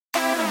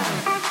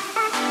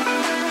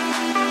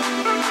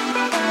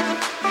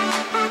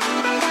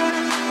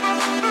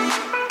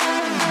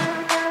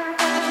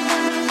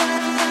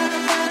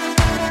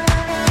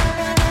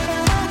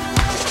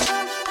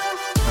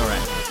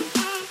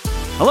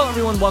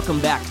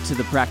welcome back to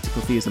the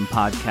Practical Theism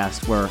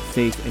Podcast, where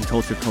faith and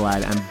culture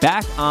collide. I'm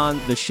back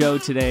on the show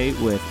today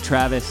with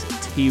Travis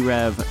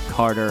T-Rev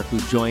Carter, who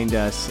joined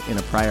us in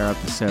a prior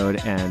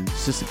episode, and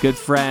is just a good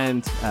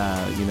friend,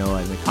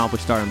 an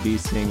accomplished R&B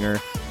singer,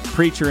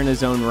 preacher in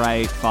his own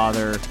right,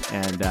 father,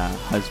 and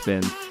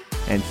husband,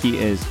 and he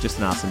is just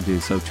an awesome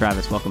dude. So,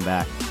 Travis, welcome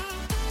back.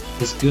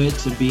 It's good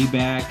to be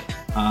back.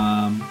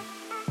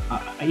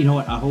 You know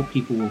what? I hope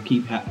people will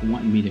keep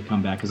wanting me to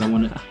come back, because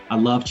I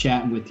love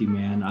chatting with you,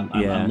 man.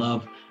 I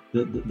love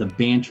the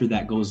banter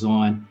that goes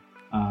on.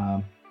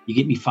 You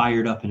get me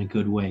fired up in a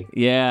good way.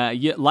 Yeah,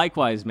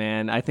 likewise,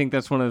 man. I think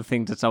that's one of the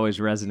things that's always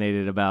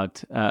resonated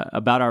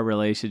about our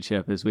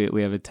relationship is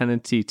we have a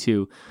tendency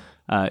to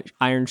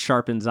iron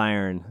sharpens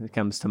iron. It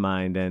comes to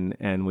mind,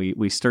 and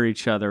we stir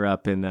each other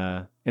up in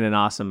an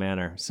awesome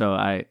manner. So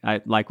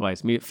I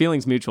likewise,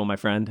 feelings mutual, my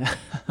friend.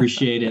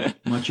 Appreciate it.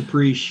 Much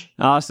appreciate.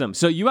 Awesome.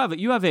 So you have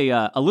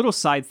a little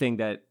side thing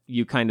that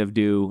you kind of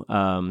do.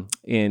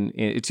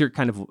 It's your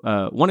kind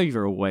of one of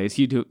your ways.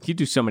 You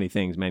do so many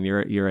things, man.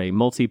 You're a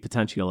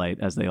multi-potentialite,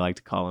 as they like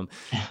to call them.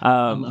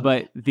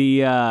 But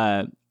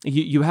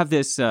you have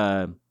this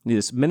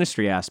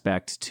ministry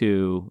aspect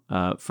to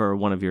for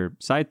one of your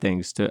side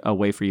things, to a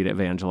way for you to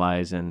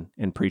evangelize and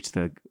preach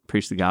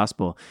the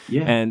gospel.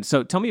 Yeah. And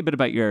so tell me a bit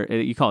about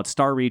you call it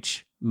Star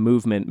Reach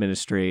Movement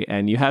Ministry,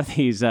 and you have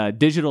these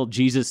digital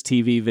Jesus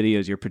TV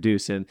videos you're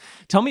producing.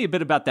 Tell me a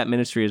bit about that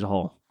ministry as a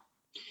whole.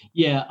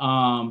 Yeah.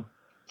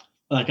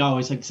 Like I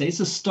always like to say, it's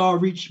a Star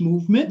Reach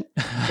movement,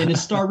 and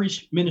it's Star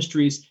Reach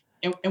Ministries.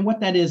 And what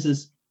that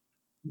is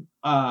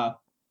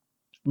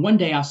one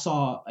day I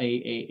saw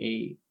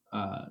a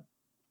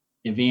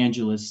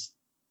evangelist,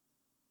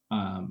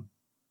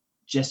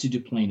 Jesse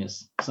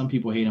Duplantis. Some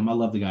people hate him. I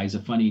love the guy. He's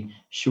a funny,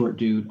 short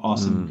dude,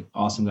 awesome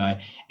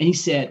guy. And he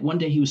said, one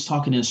day he was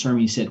talking in a sermon,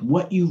 he said,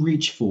 what you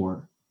reach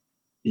for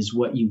is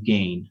what you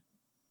gain.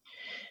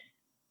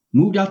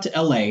 Moved out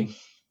to LA,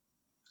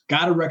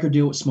 got a record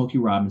deal with Smokey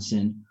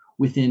Robinson.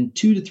 Within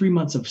 2 to 3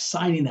 months of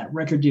signing that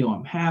record deal,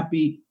 I'm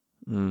happy.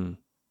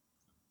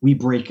 We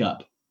break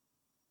up.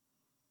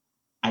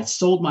 I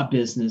sold my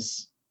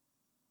business,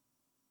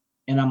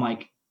 and I'm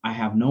like, I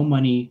have no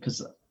money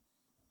because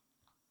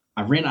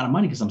I ran out of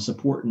money because I'm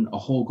supporting a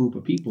whole group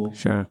of people.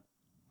 Sure.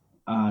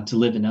 To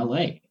live in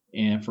LA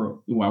and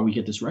while we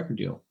get this record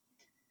deal.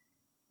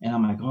 And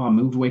I'm like, I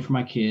moved away from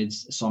my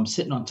kids. So I'm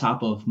sitting on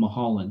top of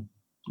Mulholland,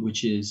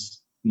 which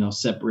is,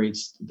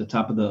 separates the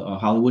top of the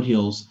Hollywood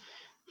Hills.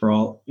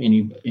 For any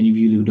of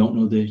you who don't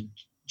know the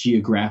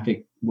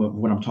geographic,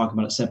 what I'm talking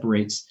about, it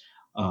separates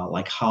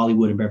like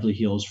Hollywood and Beverly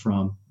Hills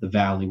from the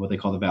valley, what they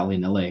call the valley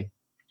in LA.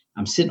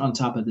 I'm sitting on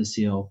top of this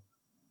hill,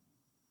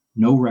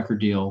 no record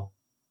deal,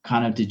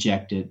 kind of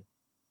dejected.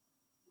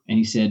 And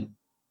it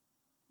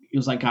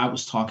was like God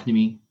was talking to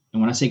me.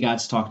 And when I say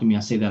God's talking to me, I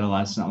say that a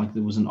lot. It's not like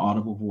there was an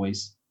audible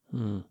voice.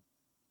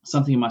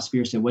 Something in my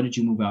spirit said, what did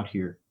you move out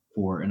here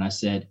for? And I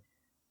said,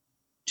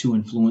 to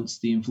influence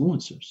the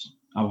influencers.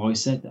 I've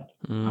always said that.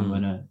 I'm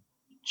going to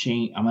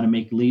change. I'm going to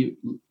make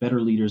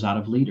better leaders out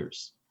of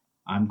leaders.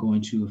 I'm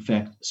going to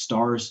affect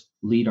stars,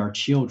 lead our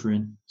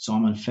children. So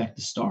I'm going to affect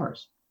the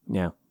stars.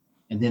 Yeah.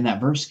 And then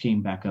that verse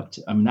came back up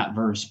to, not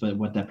verse, but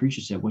what that preacher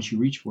said, what you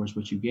reach for is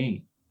what you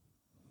gain.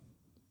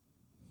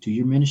 Do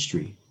your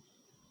ministry.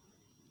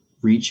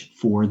 Reach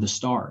for the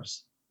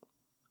stars,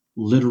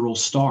 literal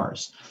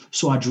stars.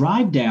 So I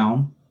drive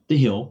down the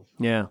hill.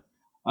 Yeah.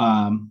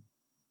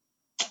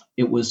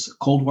 It was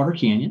Coldwater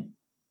Canyon,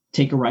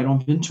 take a right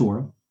on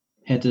Ventura,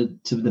 head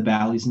to the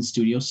valleys in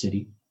Studio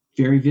City.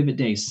 Very vivid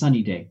day,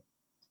 sunny day.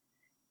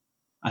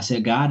 I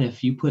said, God,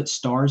 if you put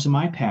stars in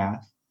my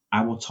path,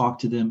 I will talk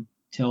to them,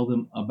 tell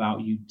them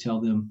about you, tell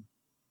them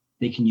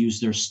they can use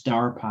their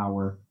star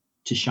power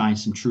to shine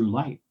some true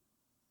light.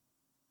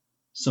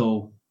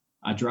 So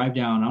I drive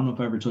down. I don't know if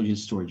I ever told you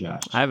this story,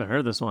 Josh. I haven't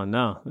heard this one.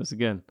 No, this is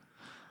good.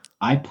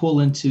 I pull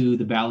into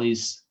the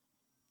Valley's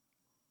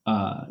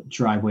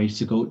driveway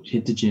to go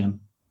hit the gym.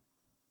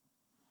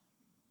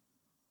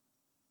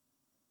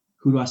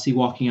 Who do I see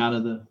walking out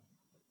of the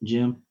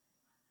gym?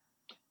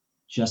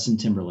 Justin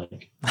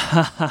Timberlake.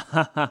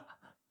 I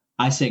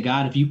said,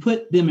 God, if you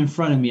put them in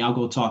front of me, I'll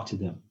go talk to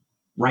them.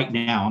 Right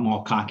now, I'm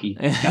all cocky.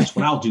 That's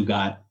what I'll do,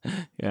 God.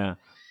 Yeah.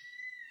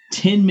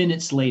 10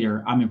 minutes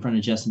later, I'm in front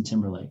of Justin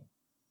Timberlake.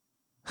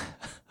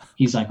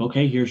 He's like,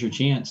 okay, here's your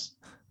chance.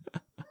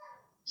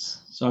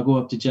 So I go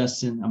up to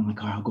Justin. I'm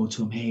like, all right, I'll go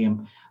to him. Hey,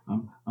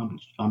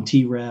 I'm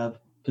T-Rev.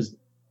 Because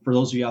for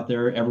those of you out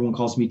there, everyone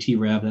calls me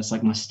T-Rev. That's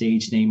like my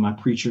stage name, my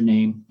preacher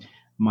name,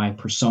 my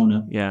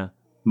persona,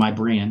 my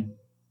brand.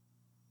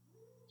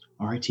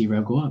 All right,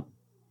 T-Rev, go up.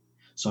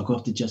 So I go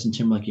up to Justin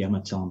Timberlake. Yeah, I'm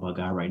going to tell him about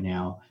God right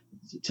now.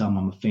 Tell him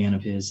I'm a fan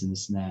of his and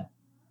this and that.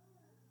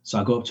 So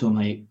I go up to him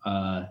like,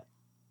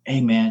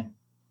 hey, man,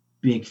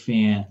 big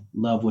fan.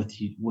 Love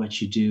what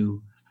you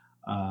do.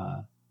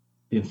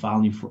 Been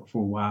following you for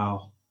a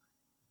while.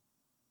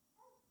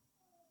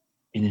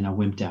 And then I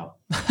wimped out.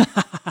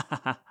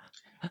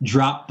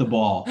 Dropped the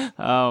ball.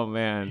 Oh,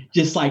 man.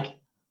 Just like,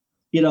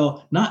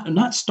 not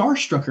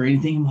starstruck or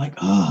anything. I'm like,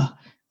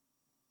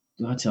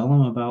 do I tell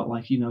them about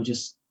like,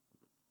 just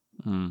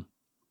Mm.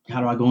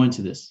 how do I go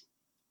into this?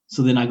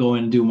 So then I go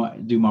in and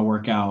do my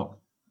workout,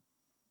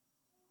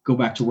 go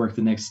back to work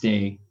the next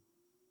day.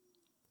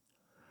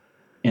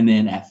 And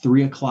then at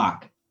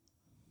 3:00,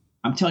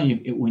 I'm telling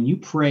you, when you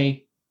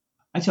pray,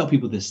 I tell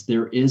people this,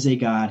 there is a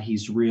God,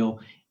 he's real,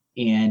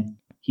 and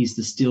he's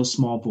the still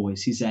small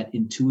voice. He's that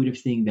intuitive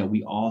thing that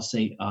we all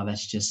say, oh,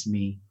 that's just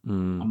me.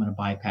 I'm going to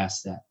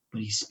bypass that.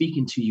 But he's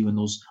speaking to you in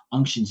those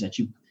unctions that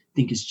you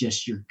think is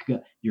just your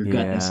gut,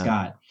 that's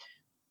God.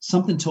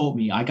 Something told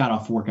me, I got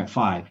off work at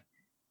 5.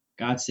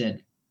 God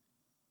said,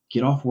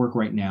 get off work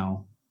right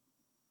now.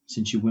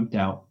 Since you wimped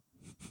out,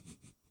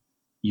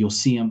 you'll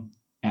see him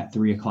at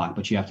 3:00,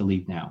 but you have to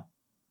leave now.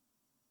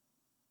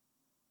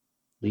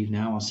 Leave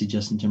now. I'll see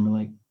Justin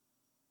Timberlake.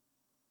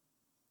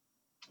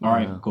 All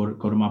right, go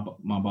to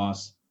my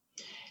boss.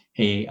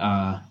 Hey,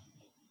 I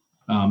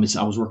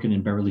was working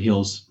in Beverly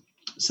Hills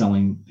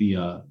selling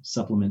the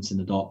supplements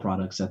and adult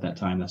products at that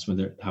time. That's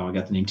how I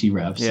got the name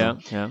T-Rev. Yeah,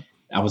 so yeah.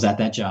 I was at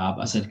that job.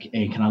 I said,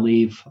 hey, can I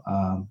leave?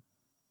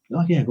 They're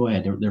like, yeah, go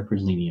ahead. They're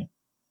pretty lenient.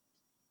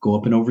 Go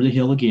up and over the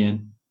hill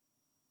again.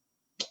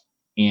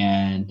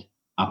 And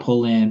I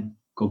pull in,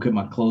 go get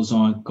my clothes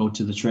on, go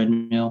to the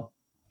treadmill.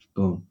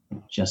 Boom,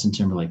 Justin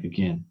Timberlake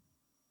again.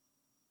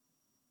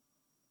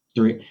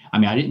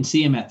 I didn't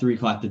see him at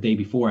 3:00 the day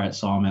before. I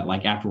saw him at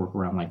like after work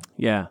around like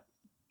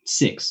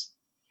 6.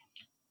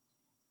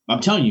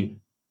 I'm telling you,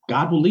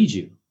 God will lead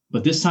you.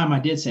 But this time I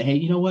did say, hey,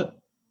 you know what?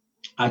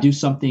 I do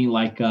something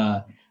like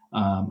I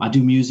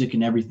do music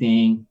and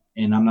everything,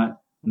 and I'm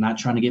not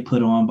trying to get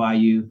put on by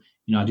you.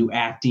 I do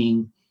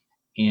acting,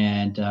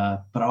 and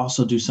but I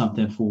also do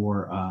something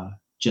for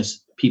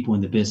just people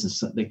in the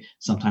business.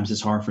 Sometimes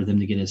it's hard for them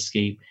to get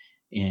escape,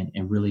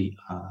 and really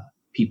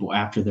people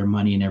after their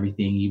money and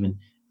everything, even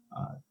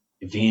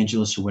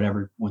evangelists or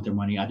whatever want their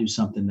money. I do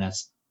something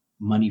that's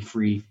money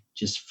free,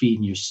 just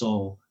feeding your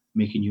soul,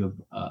 making you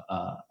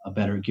a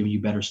better, giving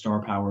you better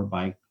star power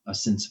by a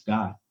sense of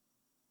God.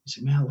 I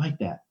said, man, I like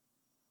that.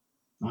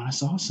 Oh,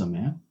 that's awesome,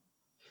 man.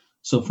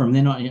 So from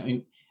then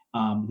on,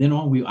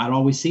 I'd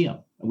always see him.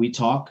 We'd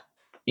talk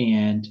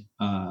and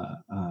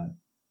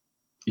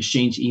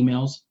exchange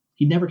emails.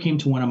 He never came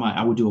to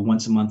I would do a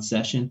once a month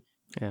session,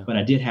 but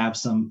I did have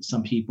some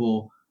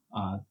people,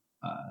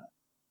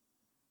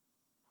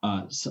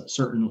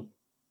 certain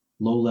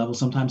low level,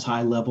 sometimes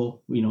high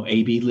level,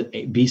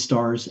 B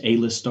stars,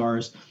 A-list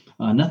stars,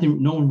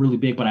 no one really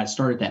big, but I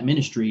started that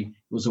ministry.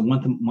 It was a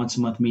once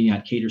a month meeting.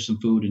 I'd cater some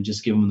food and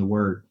just give them the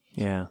word.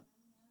 Yeah.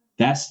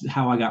 That's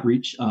how I got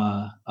reach,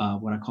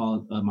 what I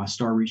call my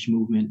Star Reach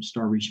movement,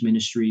 Star Reach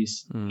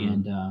Ministries.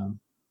 And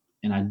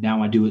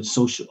I do it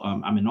social.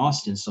 I'm in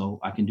Austin, so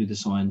I can do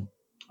this on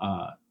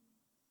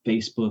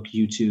Facebook,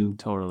 YouTube.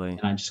 Totally.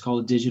 And I just call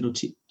it Digital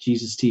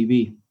Jesus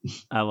TV.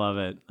 I love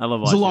it. I love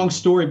watching. It's a long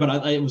story,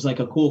 but it was like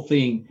a cool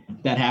thing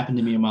that happened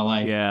to me in my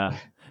life. Yeah.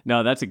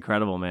 No, that's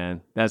incredible,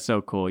 man. That's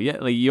so cool. Yeah,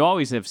 like you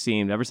always have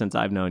seemed, ever since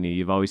I've known you,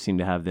 you've always seemed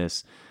to have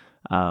this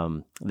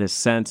this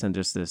sense and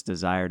just this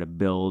desire to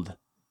build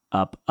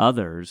up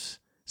others,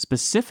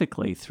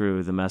 specifically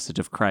through the message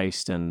of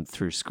Christ and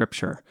through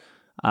Scripture.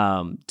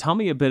 Tell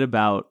me a bit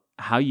about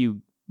how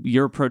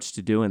your approach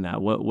to doing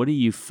that. What are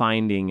you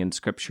finding in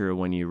Scripture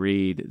when you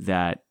read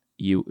that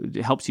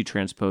it helps you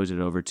transpose it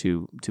over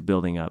to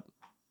building up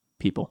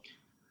people?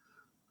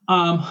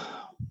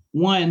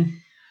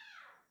 One,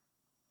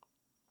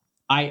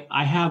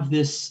 I have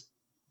this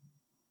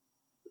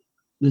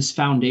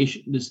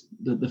foundation,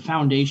 the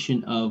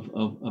foundation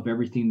of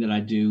everything that I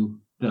do,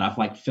 that I've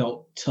like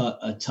felt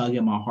a tug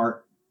in my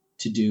heart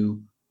to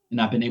do, and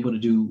I've been able to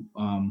do,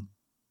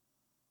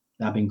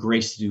 that I've been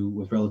graced to do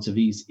with relative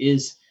ease,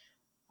 is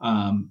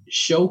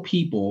show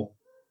people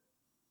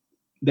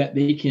that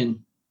they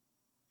can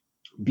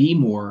be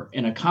more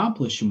and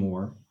accomplish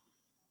more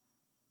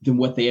than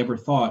what they ever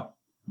thought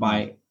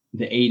by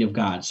the aid of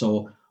God.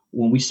 So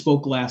when we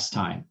spoke last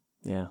time,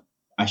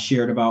 I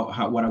shared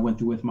about what I went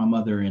through with my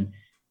mother and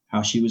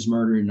how she was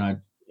murdered,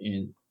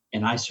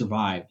 and I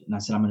survived, and I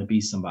said I'm going to be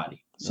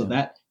somebody. So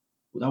that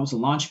was a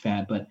launch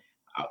pad, but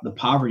the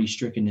poverty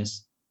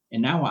strickenness,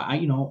 and now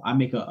I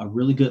make a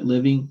really good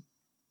living.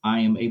 I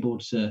am able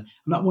to. I'm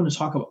not want to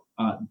talk about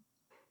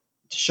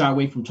to shy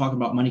away from talking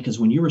about money, because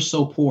when you were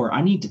so poor,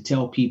 I need to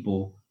tell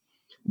people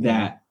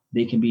that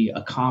they can be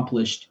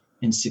accomplished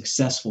and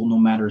successful no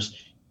matter.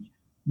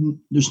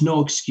 There's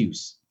no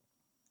excuse.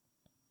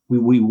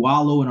 We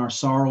wallow in our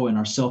sorrow and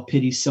our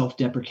self-pity,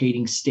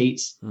 self-deprecating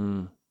states.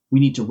 We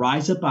need to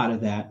rise up out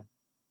of that.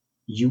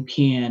 You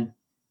can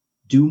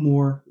do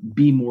more,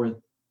 be more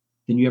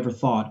than you ever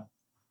thought.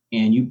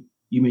 And you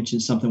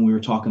mentioned something we were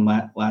talking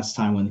last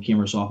time when the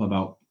camera's off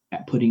about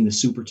putting the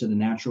super to the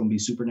natural and be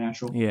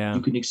supernatural. Yeah.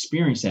 You can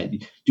experience that.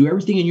 Do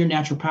everything in your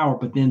natural power,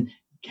 but then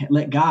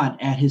let God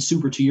add his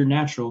super to your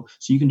natural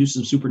so you can do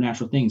some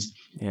supernatural things.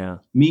 Yeah.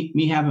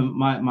 Me having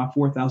my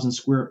 4,000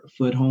 square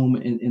foot home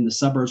in the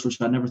suburbs,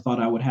 which I never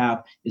thought I would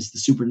have, is the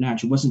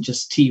supernatural. It wasn't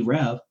just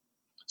T-Rev.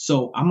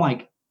 So I'm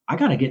like, I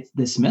got to get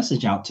this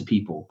message out to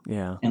people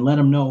Yeah. and let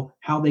them know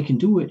how they can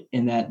do it,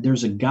 and that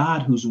there's a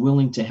God who's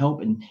willing to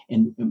help and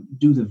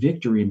do the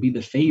victory and be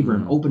the favor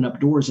and open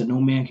up doors that no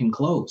man can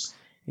close.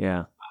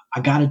 Yeah.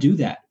 I got to do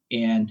that.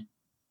 And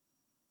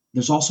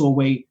there's also a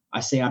way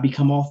I say I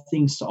become all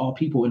things to all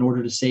people in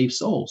order to save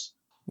souls.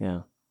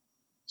 Yeah.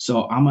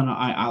 So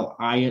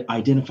I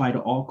identify to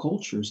all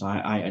cultures.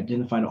 I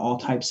identify to all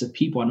types of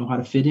people. I know how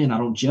to fit in. I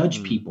don't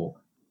judge people.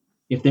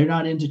 If they're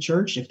not into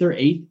church, if they're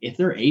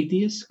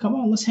atheists, come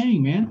on, let's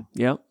hang, man.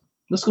 Yep.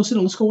 Let's go sit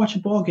down. Let's go watch a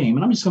ball game.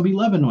 And I'm just going to be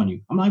loving on you.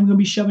 I'm not even going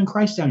to be shoving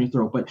Christ down your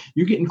throat, but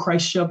you're getting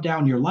Christ shoved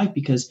down your life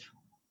because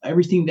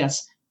everything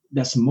that's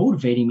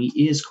motivating me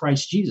is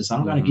Christ Jesus. I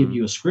don't got to give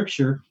you a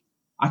scripture.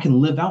 I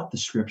can live out the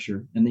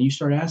scripture. And then you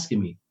start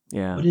asking me,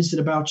 what is it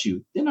about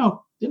you? Then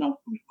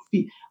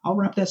I'll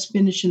wrap that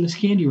spinach in this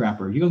candy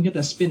wrapper. You're going to get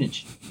that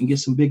spinach and get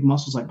some big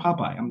muscles like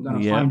Popeye. I'm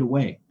going to find a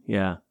way.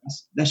 Yeah.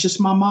 That's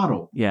just my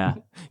motto. Yeah.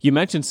 You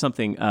mentioned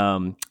something,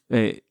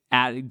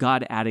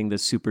 God adding the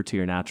super to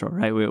your natural,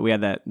 right? We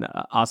had that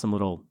awesome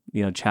little,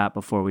 chat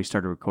before we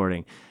started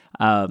recording.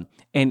 And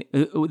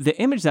the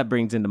image that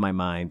brings into my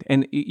mind,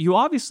 and you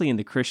obviously in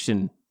the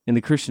Christian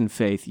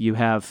faith, you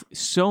have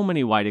so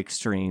many wide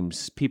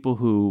extremes, people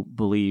who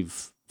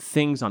believe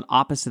things on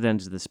opposite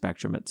ends of the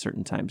spectrum at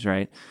certain times,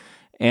 right?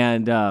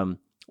 And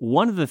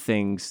one of the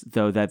things,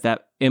 though,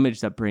 that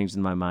image that brings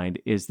in my mind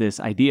is this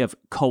idea of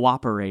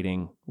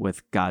cooperating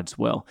with God's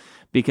will.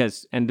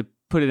 Because, and to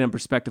put it in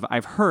perspective,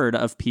 I've heard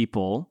of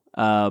people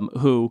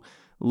who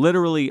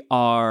literally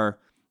are,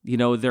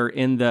 they're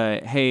in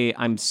the, hey,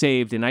 I'm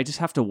saved and I just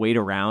have to wait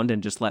around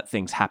and just let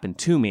things happen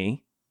to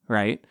me,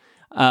 right?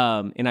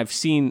 And I've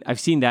seen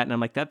that, and I'm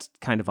like, that's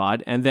kind of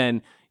odd. And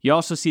then you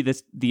also see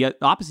the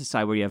opposite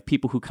side, where you have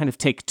people who kind of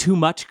take too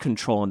much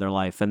control in their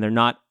life, and they're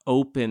not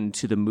open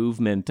to the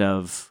movement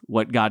of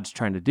what God's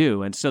trying to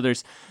do. And so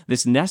there's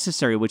this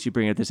necessary, which you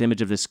bring up, this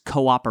image of this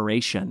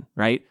cooperation,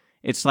 right?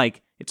 It's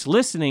like it's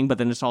listening, but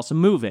then it's also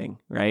moving,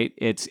 right?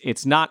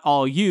 It's not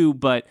all you,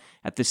 but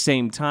at the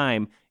same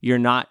time, you're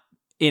not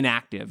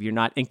inactive, you're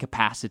not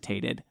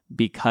incapacitated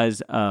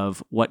because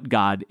of what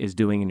God is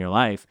doing in your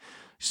life.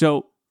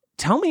 So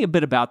tell me a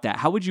bit about that.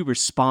 How would you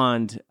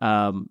respond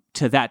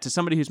to that, to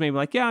somebody who's maybe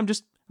like, yeah, I'm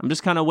just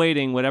kind of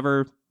waiting,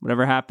 whatever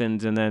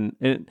happens, and then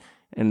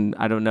and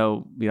I don't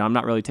know, I'm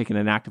not really taking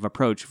an active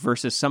approach,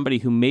 versus somebody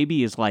who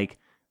maybe is like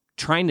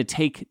trying to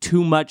take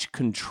too much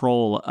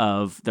control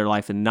of their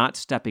life and not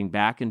stepping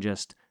back and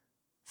just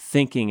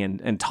thinking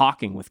and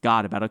talking with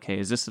God about, okay,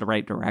 is this the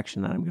right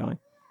direction that I'm going?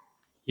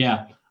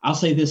 Yeah, I'll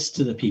say this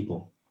to the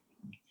people.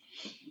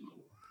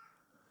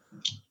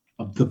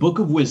 Of the book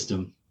of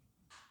wisdom,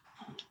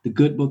 the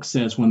good book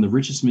says, one of the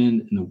richest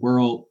men in the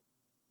world,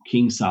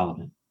 King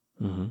Solomon.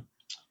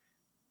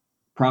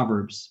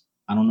 Proverbs,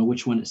 I don't know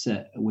which one it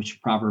said,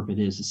 which proverb it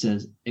is. It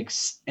says,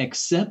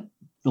 except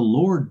the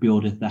Lord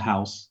buildeth the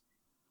house,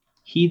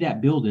 he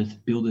that buildeth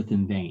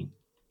in vain.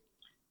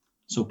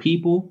 So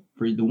people,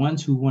 for the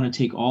ones who want to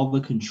take all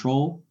the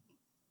control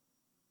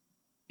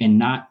and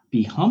not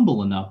be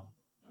humble enough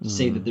to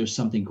say that there's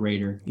something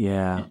greater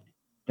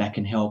that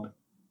can help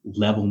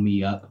level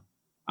me up.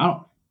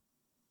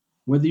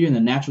 Whether you're in the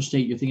natural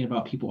state, you're thinking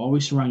about people,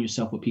 always surround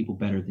yourself with people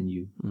better than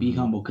you. Be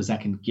humble, because that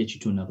can get you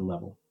to another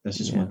level. That's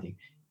just one thing.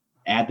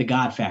 Add the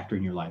God factor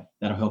in your life.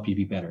 That'll help you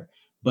be better.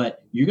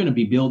 But you're going to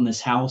be building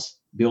this house,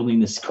 building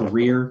this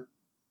career,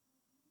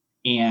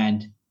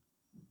 and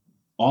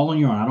all on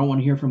your own. I don't want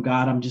to hear from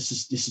God. this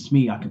is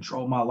me. I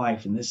control my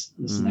life and this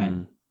and that.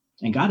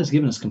 And God has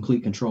given us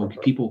complete control.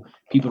 People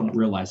don't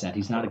realize that.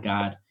 He's not a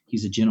God.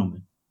 He's a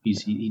gentleman.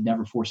 He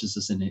never forces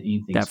us into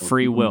anything. That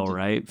free will,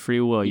 right? Free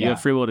will. You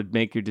have free will to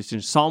make your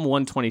decisions. Psalm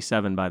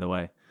 127, by the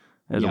way,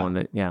 is the one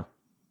that,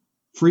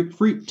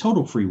 free,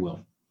 total free will.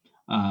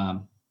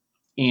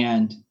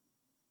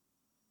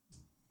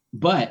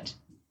 But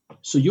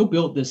so you'll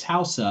build this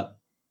house up.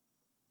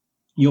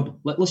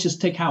 Let's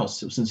just take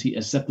house, since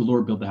except the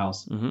Lord built the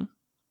house.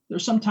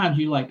 There's sometimes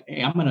you're like,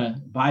 hey, I'm going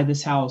to buy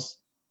this house,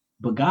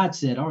 but God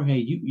said, oh, hey,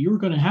 you were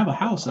going to have a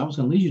house. I was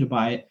going to lead you to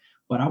buy it,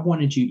 but I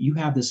wanted you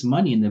have this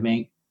money in the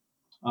bank.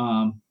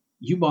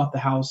 You bought the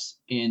house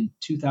in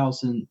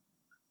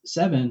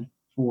 2007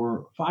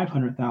 for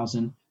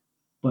 $500,000,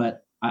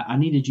 but I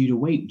needed you to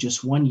wait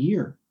just 1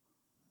 year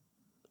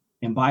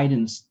and buy it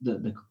in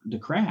the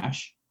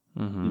crash.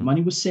 The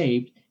money was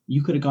saved.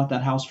 You could have got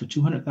that house for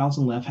 $200,000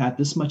 left, had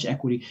this much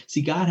equity.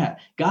 See,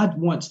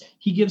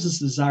 he gives us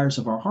the desires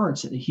of our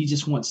hearts, and he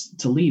just wants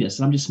to lead us.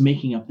 And I'm just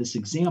making up this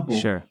example.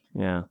 Sure.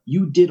 Yeah.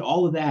 You did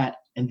all of that.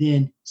 And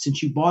then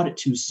since you bought it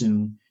too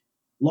soon,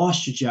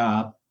 lost your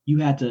job, you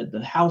had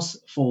the house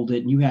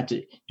folded, and you had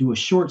to do a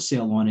short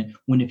sale on it.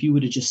 When if you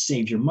would have just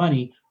saved your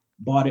money,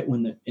 bought it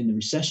in the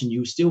recession,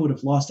 you still would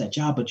have lost that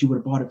job, but you would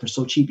have bought it for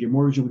so cheap. Your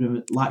mortgage would have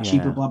been a lot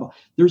cheaper, blah, blah.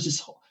 There's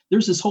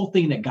this whole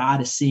thing that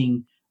God is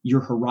seeing your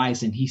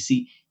horizon. He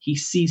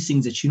sees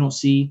things that you don't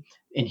see,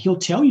 and he'll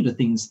tell you the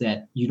things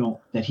that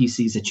he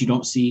sees that you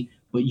don't see,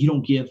 but you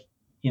don't give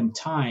him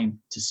time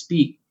to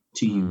speak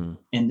to you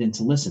and then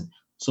to listen.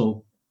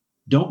 So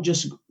Don't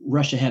just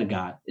rush ahead of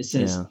God. It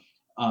says,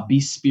 be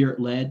spirit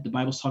led. The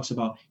Bible talks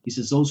about, he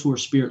says, those who are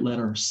spirit led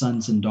are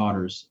sons and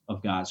daughters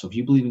of God. So if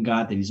you believe in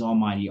God, that he's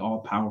almighty, all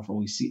powerful,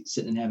 we see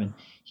sitting in heaven,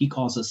 he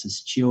calls us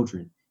his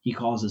children. He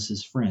calls us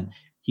his friend.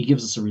 He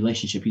gives us a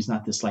relationship. He's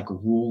not this like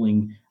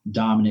ruling,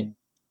 dominant,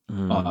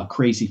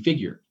 crazy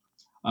figure,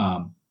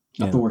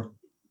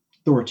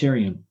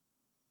 authoritarian.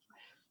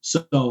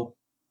 So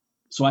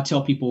I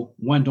tell people,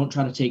 one, don't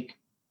try to take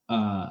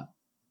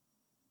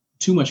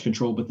too much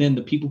control, but then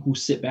the people who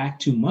sit back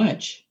too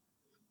much,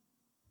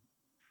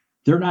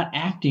 they're not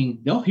acting.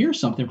 They'll hear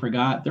something for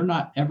God. They're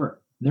not ever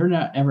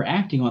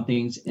acting on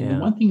things. And the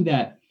one thing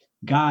that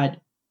God,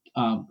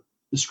 the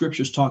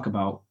scriptures talk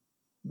about,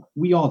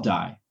 we all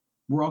die.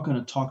 We're all going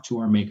to talk to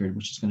our maker,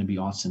 which is going to be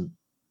awesome,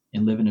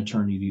 and live in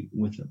eternity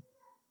with him.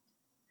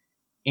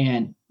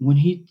 And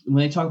when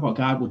they talk about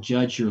God will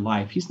judge your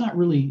life, he's not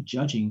really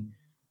judging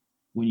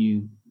when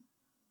you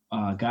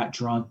got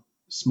drunk,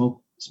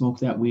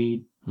 smoked that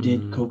weed,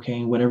 did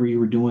cocaine, whatever you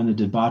were doing, the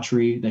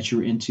debauchery that you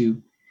were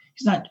into.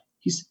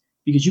 He's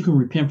because you can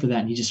repent for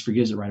that and he just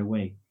forgives it right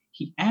away.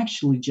 He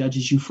actually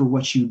judges you for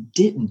what you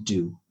didn't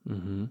do.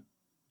 Mm-hmm.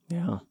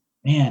 Yeah.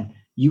 Man,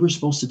 you were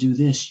supposed to do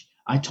this.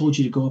 I told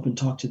you to go up and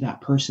talk to that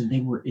person.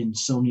 They were in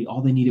so need.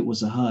 All they needed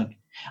was a hug.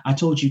 I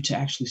told you to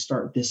actually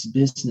start this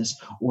business.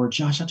 Or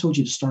Josh, I told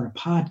you to start a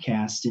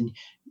podcast and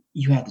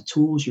you had the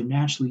tools. You're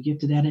naturally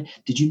gifted at it.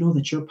 Did you know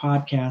that your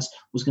podcast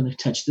was going to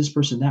touch this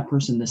person, that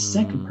person, the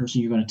second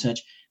person you're going to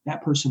touch?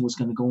 That person was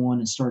going to go on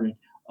and start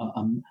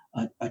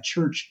a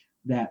church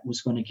that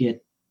was going to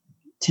get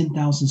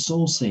 10,000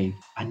 souls saved.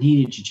 I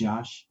needed you,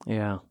 Josh.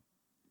 Yeah.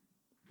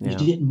 You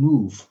didn't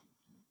move.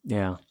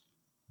 Yeah.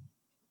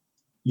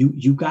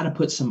 You got to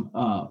put some,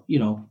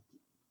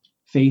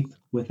 faith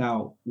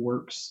without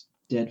works,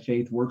 dead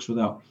faith, works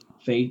without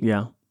faith.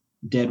 Yeah.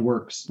 Dead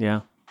works.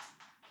 Yeah.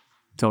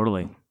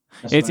 Totally.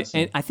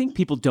 And I think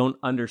people don't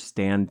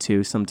understand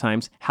too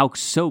sometimes how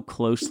so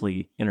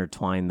closely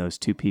intertwined those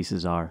two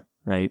pieces are,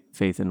 right?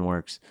 Faith and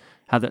works.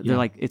 How they're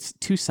like, it's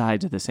two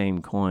sides of the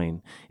same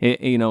coin.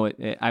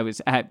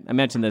 I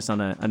mentioned this on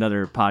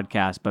another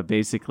podcast, but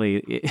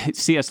basically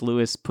C.S.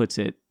 Lewis puts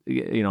it,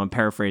 I'm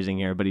paraphrasing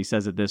here, but he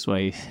says it this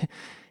way.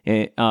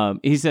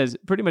 He says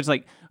pretty much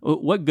like,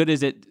 what good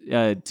is it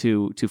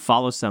to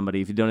follow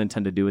somebody if you don't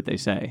intend to do what they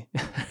say?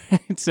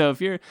 So if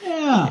you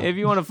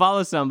want to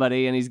follow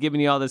somebody and he's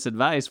giving you all this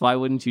advice, why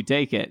wouldn't you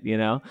take it?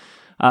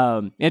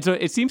 And so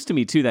it seems to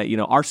me too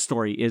that our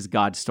story is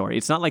God's story.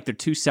 It's not like they're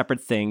two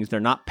separate things. They're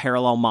not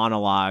parallel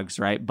monologues,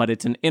 right? But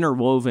it's an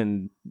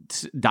interwoven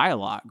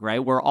dialogue,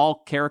 right? We're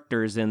all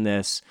characters in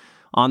this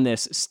on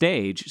this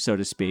stage, so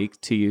to speak,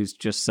 to use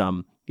just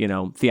some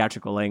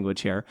theatrical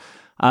language here.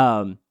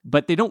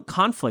 But they don't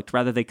conflict.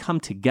 Rather, they come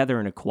together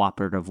in a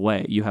cooperative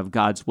way. You have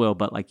God's will,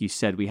 but like you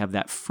said, we have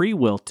that free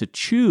will to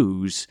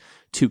choose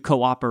to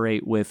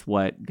cooperate with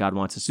what God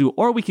wants us to do.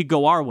 Or we could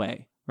go our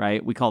way,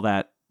 right? We call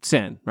that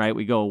sin, right?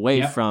 We go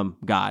away from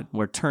God.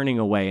 We're turning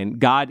away. And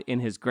God, in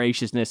his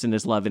graciousness and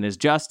his love and his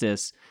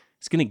justice,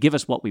 is going to give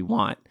us what we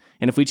want.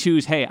 And if we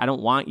choose, hey, I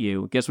don't want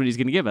you, guess what he's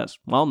going to give us?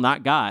 Well,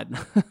 not God,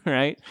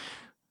 right?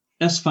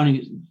 That's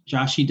funny,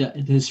 Josh. He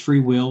does his free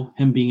will,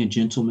 him being a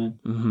gentleman.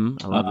 Mm-hmm.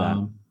 I love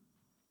that.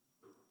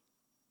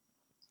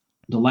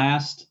 The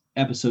last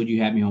episode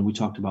you had me on, we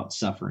talked about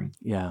suffering.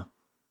 Yeah.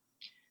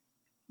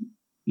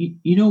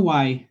 You know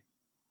why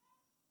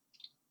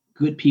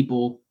good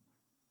people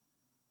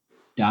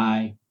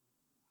die?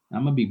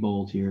 I'm going to be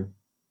bold here.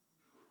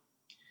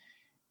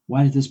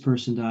 Why did this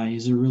person die?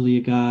 Is there really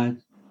a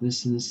God?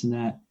 This and this and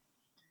that.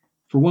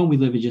 For one, we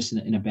live just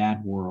in a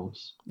bad world.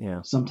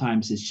 Yeah.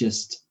 Sometimes it's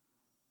just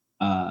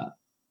a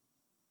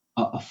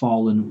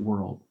fallen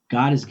world.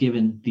 God has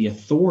given the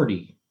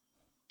authority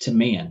to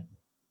man.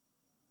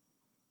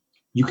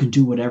 You can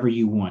do whatever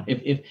you want.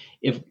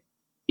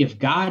 If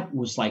God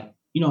was like,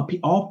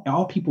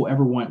 all people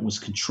ever want was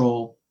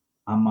control.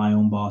 I'm my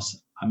own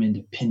boss. I'm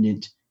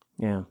independent.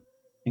 Yeah.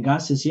 And God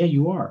says, yeah,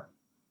 you are.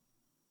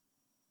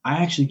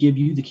 I actually give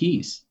you the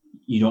keys.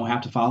 You don't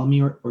have to follow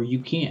me or you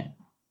can.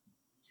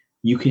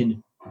 You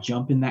can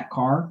jump in that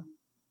car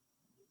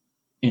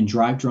and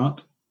drive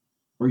drunk,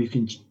 or you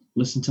can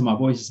listen to my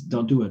voice.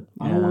 Don't do it.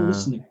 I don't want to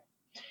listen to it.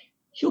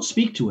 He'll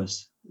speak to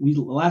us. The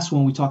last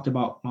one we talked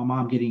about my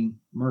mom getting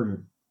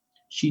murdered.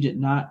 She did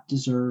not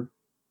deserve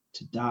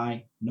to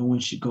die. No one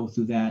should go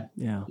through that.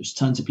 Yeah. There's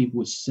tons of people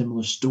with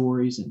similar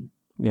stories, and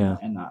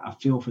I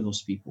feel for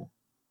those people.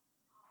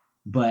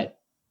 But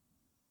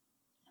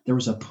there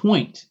was a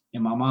point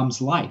in my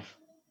mom's life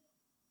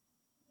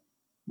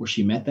where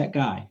she met that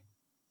guy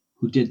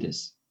who did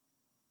this.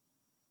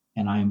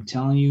 And I am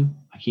telling you,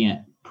 I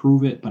can't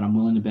prove it, but I'm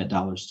willing to bet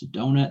dollars to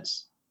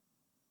donuts.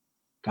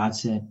 God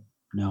said,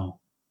 no,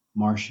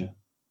 Marcia,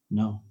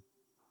 no.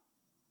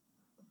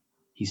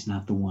 He's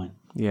not the one.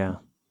 Yeah.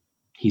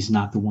 He's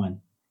not the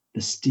one.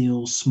 The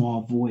still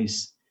small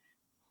voice.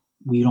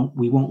 We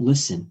won't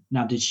listen.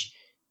 Now,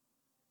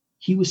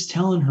 he was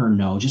telling her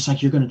no, just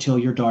like you're going to tell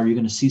your daughter, you're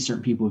going to see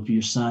certain people. If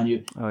your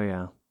son, oh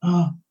yeah.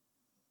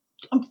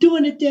 I'm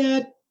doing it,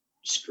 Dad.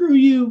 Screw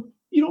you.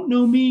 You don't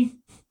know me.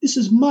 This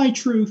is my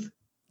truth.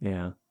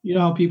 Yeah. You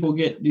know how people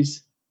get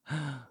these.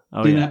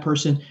 Oh Then yeah. that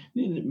person,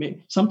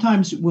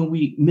 sometimes when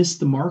we miss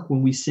the mark,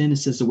 when we sin, it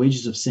says the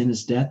wages of sin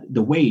is death.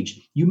 The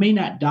wage, you may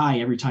not die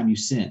every time you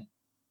sin.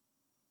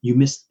 You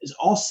miss,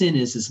 all sin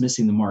is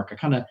missing the mark.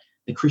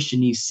 The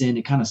Christianese sin,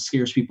 it kind of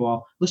scares people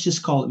off. Let's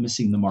just call it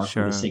missing the mark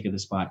for the Sure. sake of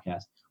this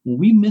podcast. When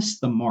we miss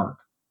the mark,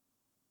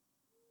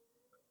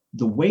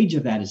 the wage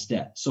of that is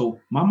death. So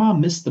my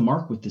mom missed the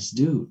mark with this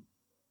dude.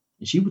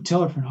 And she would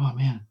tell her friend, oh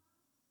man,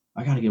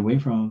 I got to get away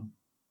from him.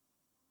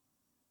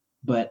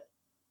 But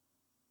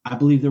I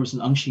believe there was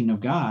an unctioning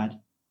of God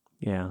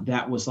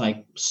that was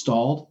like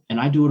stalled. And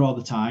I do it all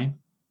the time.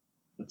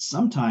 But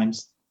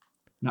sometimes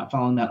not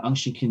following that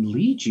unction can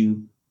lead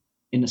you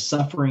into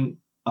suffering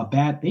a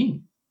bad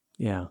thing.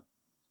 Yeah.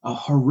 A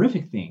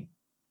horrific thing.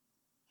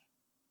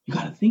 You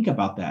got to think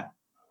about that.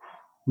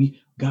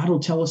 God will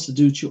tell us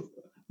to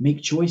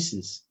make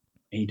choices.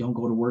 Hey, don't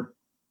go to work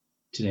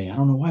today. I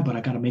don't know why, but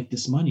I got to make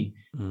this money.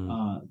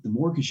 The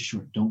mortgage is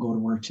short. Don't go to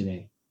work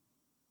today.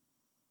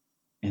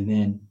 And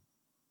then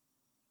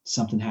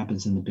something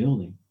happens in the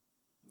building.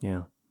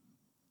 Yeah.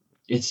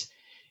 It's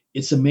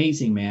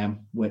amazing,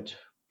 man.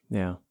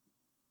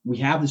 We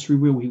have this free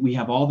will. We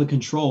have all the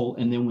control.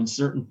 And then when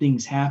certain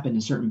things happen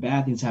and certain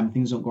bad things happen,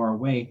 things don't go our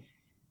way.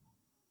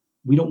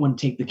 We don't want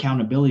to take the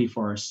accountability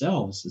for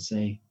ourselves to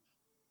say,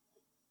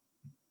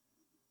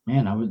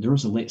 man, there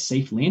was a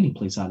safe landing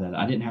place out of that.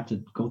 I didn't have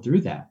to go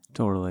through that.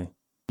 Totally.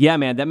 Yeah,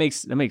 man, that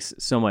makes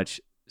so much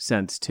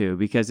sense too,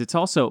 because it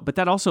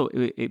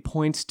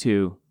points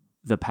to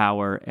the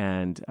power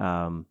and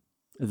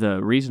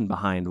the reason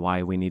behind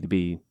why we need to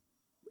be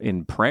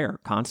in prayer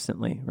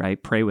constantly,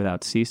 right? Pray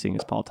without ceasing,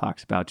 as Paul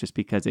talks about, just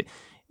because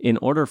in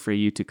order for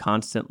you to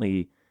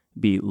constantly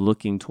be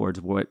looking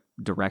towards what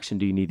direction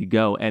do you need to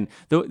go. And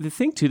the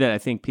thing too that I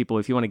think people,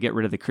 if you want to get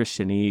rid of the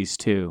Christianese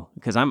too,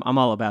 because I'm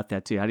all about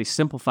that too. How do you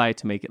simplify it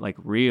to make it like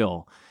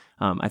real?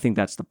 I think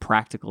that's the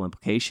practical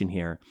implication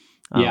here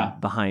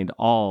behind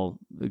all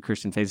the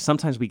Christian faiths.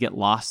 Sometimes we get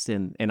lost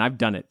in, and I've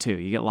done it too.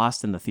 You get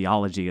lost in the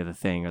theology of the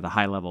thing or the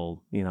high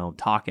level,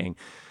 talking.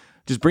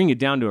 Just bring it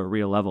down to a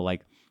real level.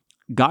 Like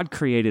God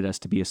created us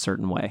to be a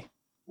certain way.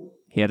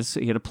 He had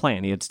a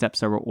plan. He had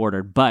steps that were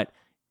ordered, but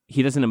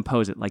He doesn't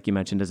impose it, like you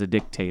mentioned, as a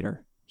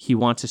dictator. He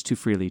wants us to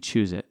freely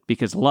choose it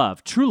because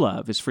true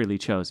love is freely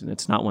chosen.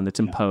 It's not one that's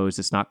imposed.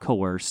 It's not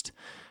coerced,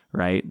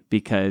 right?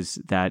 Because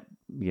that,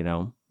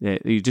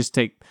 you just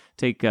take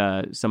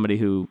somebody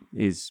who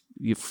is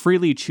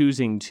freely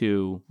choosing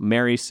to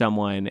marry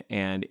someone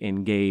and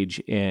engage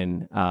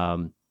in,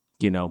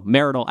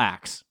 marital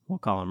acts, we'll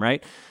call them,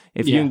 right?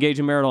 If you engage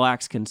in marital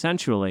acts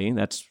consensually,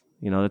 that's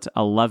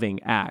a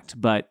loving act.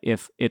 But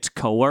if it's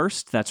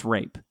coerced, that's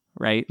rape.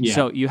 Right. Yeah.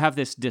 So you have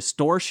this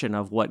distortion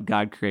of what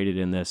God created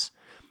in this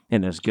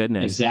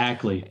goodness.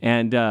 Exactly.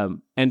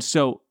 And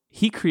so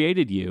He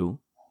created you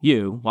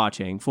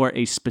watching for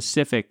a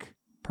specific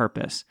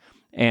purpose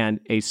and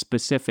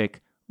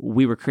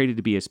we were created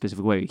to be a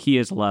specific way. He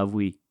is love.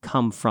 We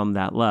come from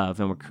that love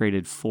and we're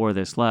created for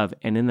this love.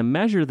 And in the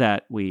measure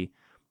that we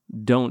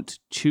don't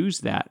choose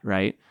that,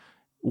 right,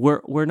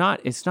 we're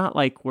not, it's not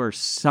like we're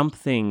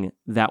something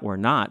that we're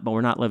not, but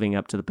we're not living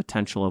up to the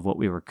potential of what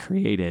we were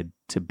created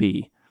to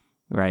be.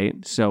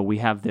 Right? So we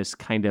have this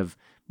kind of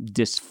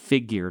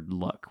disfigured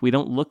look. We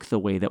don't look the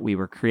way that we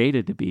were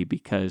created to be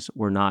because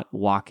we're not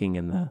walking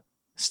in the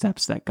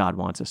steps that God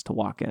wants us to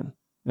walk in,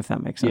 if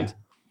that makes sense. Yeah.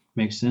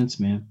 Makes sense,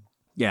 man.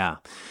 Yeah.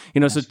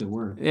 That's the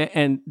word.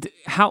 And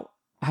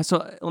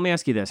so let me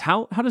ask you this.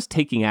 How does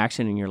taking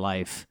action in your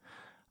life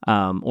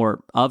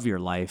or of your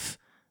life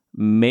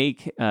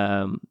make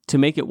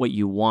it what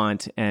you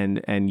want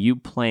and you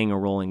playing a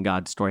role in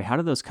God's story? How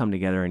do those come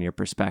together in your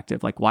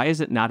perspective? Like, why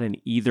is it not an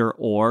either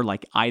or,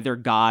 like either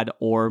God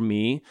or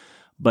me,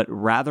 but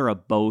rather a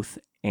both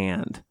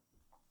and?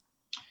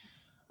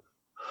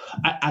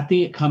 I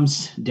think it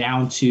comes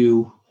down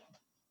to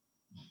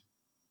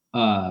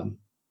a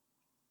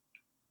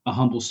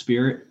humble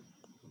spirit,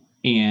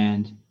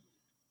 and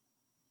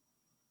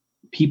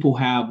people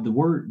have the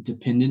word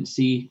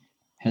dependency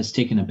has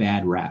taken a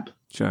bad rap.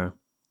 Sure.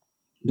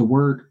 The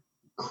word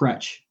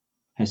crutch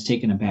has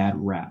taken a bad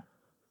rap.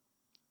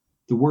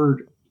 The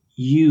word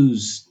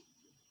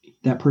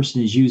that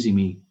person is using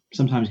me,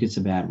 sometimes gets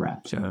a bad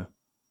rap. Sure.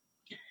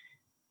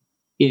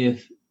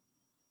 If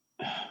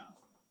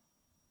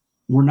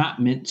we're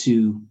not meant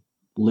to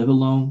live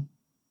alone,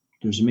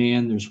 there's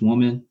man, there's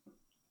woman.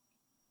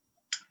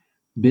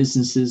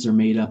 Businesses are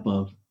made up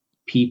of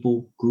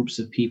people, groups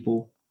of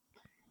people.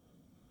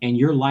 And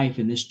your life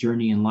and this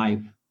journey in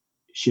life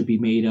should be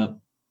made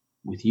up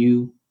with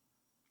you,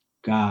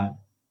 God,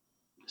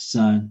 the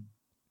Son,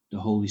 the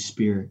Holy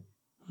Spirit.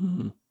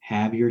 Mm-hmm.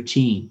 Have your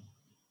team.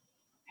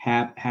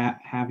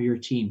 Have your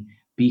team.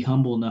 Be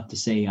humble enough to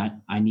say,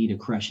 I need a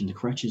crutch, and the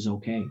crutch is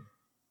okay.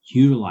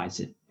 Utilize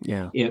it.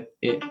 Yeah.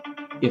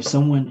 If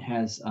someone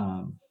has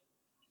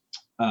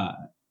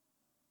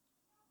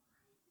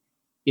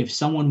if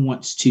someone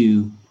wants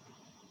to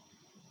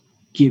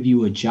give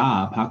you a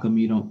job, how come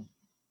you don't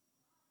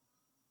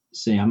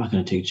say, I'm not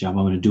going to take a job.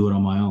 I'm going to do it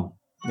on my own.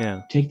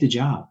 Yeah. Take the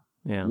job,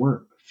 Yeah.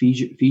 work,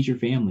 feed your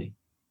family.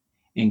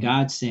 And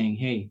God's saying,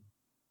 hey,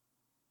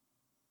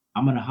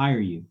 I'm going to hire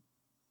you,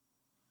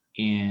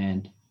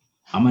 and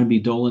I'm going to be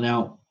doling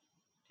out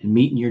and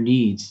meeting your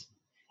needs.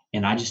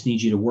 And I just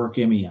need you to work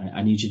in me.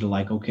 I need you to,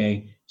 like,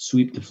 okay,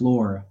 sweep the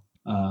floor,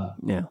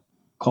 Yeah.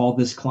 call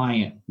this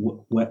client,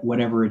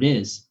 whatever it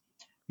is.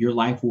 Your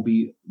life will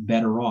be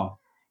better off.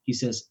 He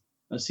says,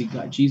 see,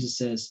 God, Jesus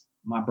says,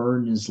 my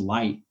burden is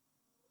light.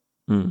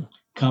 Mm.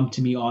 Come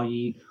to me, all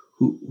ye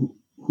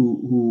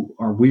who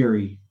are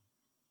weary,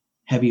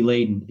 heavy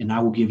laden, and I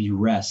will give you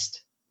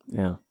rest.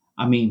 Yeah.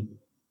 I mean,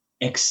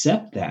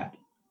 accept that.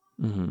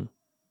 Mm-hmm.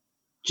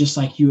 Just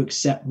like you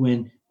accept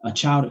when a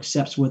child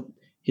accepts what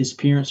his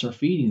parents are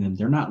feeding them.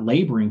 They're not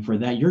laboring for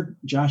that. You're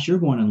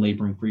going and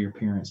laboring for your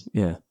parents.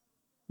 Yeah.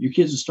 Your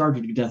kids are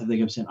starving to death if they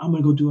kept saying, I'm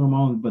going to go do it on my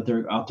own, but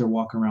they're out there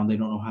walking around. They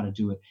don't know how to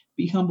do it.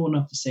 Be humble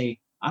enough to say,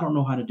 I don't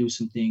know how to do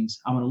some things.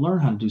 I'm going to learn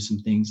how to do some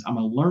things. I'm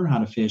going to learn how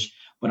to fish,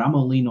 but I'm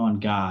going to lean on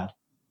God.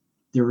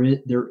 There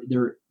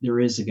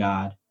is a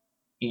God,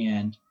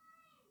 and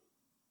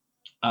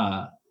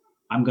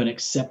I'm going to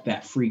accept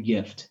that free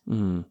gift.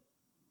 Mm-hmm.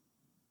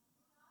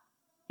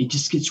 It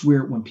just gets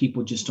weird when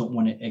people just don't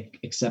want to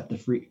accept the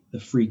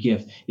free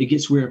gift. It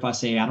gets weird if I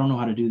say, I don't know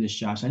how to do this,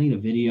 Josh. I need a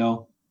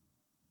video.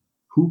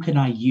 Who can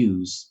I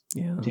use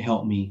to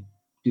help me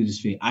do this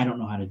video? I don't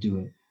know how to do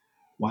it.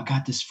 Well, I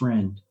got this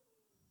friend.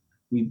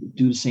 We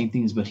do the same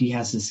things, but he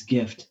has this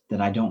gift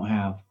that I don't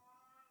have.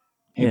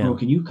 Hey, bro,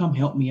 can you come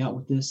help me out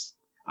with this?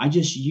 I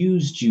just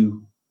used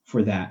you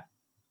for that.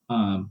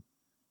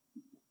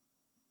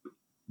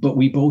 But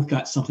we both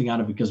got something out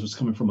of it because it was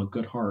coming from a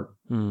good heart.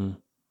 Mm.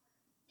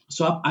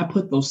 So I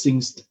put those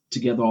things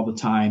together all the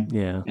time.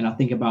 Yeah. And I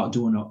think about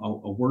doing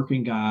a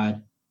working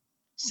God,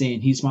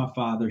 saying he's my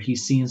father.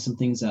 He's seeing some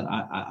things that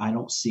I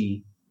don't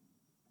see.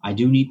 I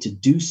do need to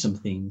do some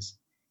things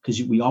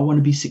because we all want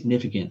to be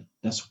significant.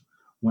 That's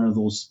one of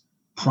those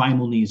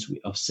primal needs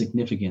of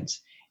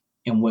significance.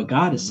 And what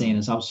God is saying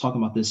is, I was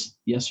talking about this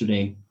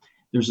yesterday.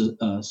 There's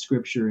a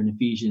scripture in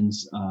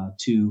Ephesians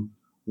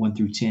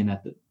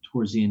 2:1-10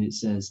 towards the end. It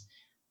says,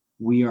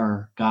 we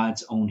are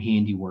God's own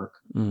handiwork,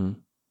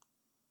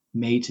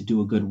 made to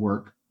do a good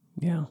work.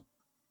 Yeah.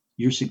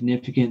 You're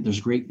significant. There's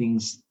great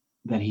things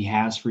that he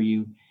has for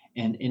you.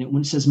 And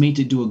when it says made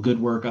to do a good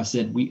work, I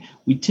said, we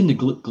tend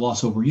to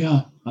gloss over,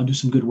 yeah, I'll do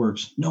some good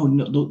works. No,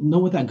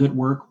 what that good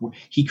work,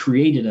 he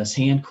created us,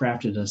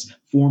 handcrafted us,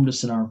 formed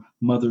us in our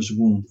mother's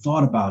womb,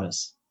 thought about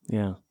us.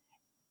 Yeah.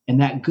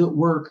 And that good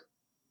work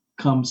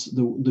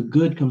the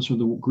good comes from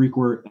the Greek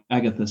word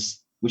agathos,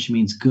 which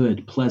means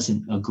good,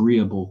 pleasant,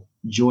 agreeable,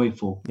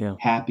 joyful,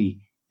 happy,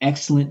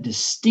 excellent,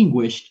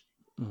 distinguished,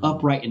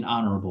 upright, and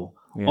honorable.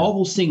 Yeah. All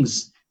those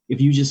things,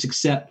 if you just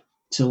accept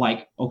to,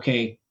 like,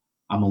 okay,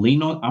 I'm going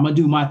to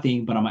do my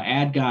thing, but I'm going to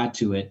add God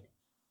to it,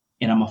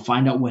 and I'm going to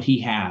find out what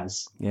he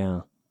has.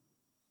 Yeah.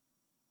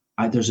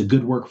 There's a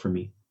good work for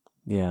me.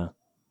 Yeah.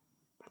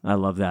 I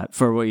love that.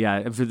 For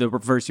the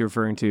verse you're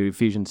referring to,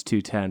 Ephesians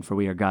 2:10, for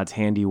we are God's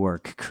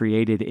handiwork,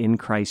 created in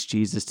Christ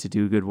Jesus to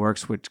do good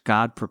works, which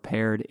God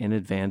prepared in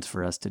advance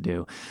for us to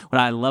do. What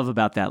I love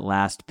about that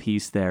last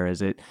piece there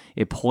is it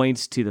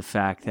points to the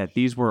fact that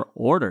these were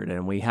ordered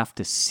and we have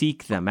to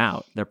seek them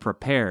out. They're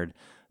prepared,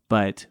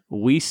 but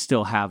we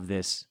still have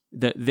this.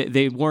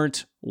 They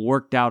weren't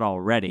worked out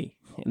already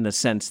in the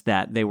sense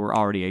that they were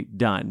already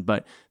done,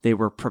 but they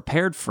were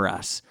prepared for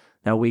us.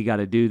 That we have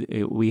to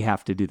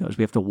do those.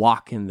 We have to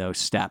walk in those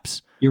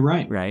steps. You're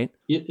right. Right?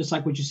 It's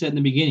like what you said in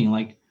the beginning.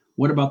 Like,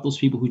 what about those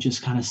people who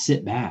just kind of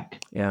sit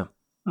back? Yeah.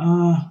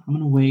 I'm going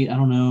to wait. I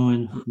don't know.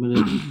 And I'm going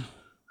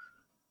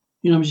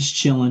to, I'm just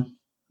chilling.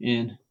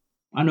 And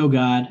I know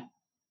God.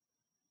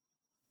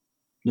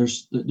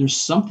 There's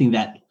something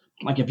that,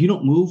 like, if you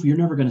don't move, you're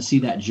never going to see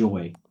that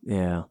joy.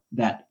 Yeah.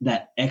 That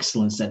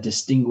excellence, that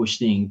distinguished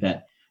thing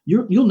that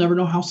you'll never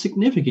know how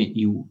significant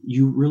you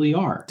really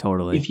are.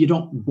 Totally. If you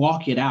don't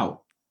walk it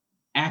out,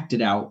 act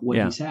it out, what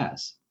he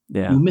has.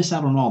 Yeah. You miss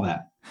out on all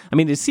that. I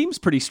mean, it seems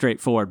pretty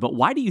straightforward, but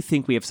why do you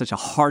think we have such a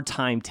hard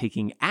time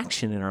taking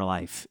action in our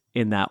life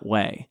in that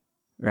way,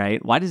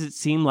 right? Why does it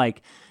seem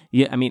like,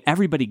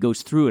 everybody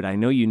goes through it. I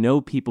know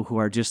people who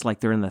are just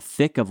like, they're in the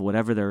thick of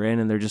whatever they're in,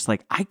 and they're just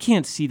like, I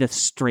can't see the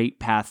straight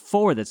path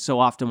forward. That's so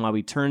often why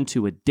we turn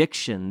to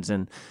addictions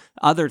and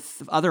other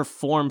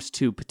forms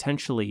to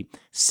potentially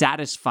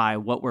satisfy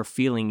what we're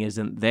feeling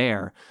isn't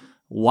there.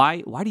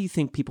 Why do you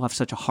think people have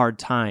such a hard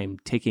time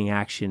taking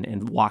action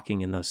and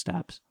walking in those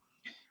steps?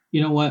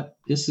 You know what?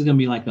 This is going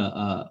to be like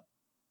going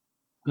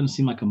to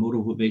seem like a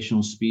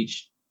motivational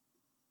speech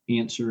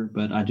answer,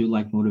 but I do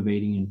like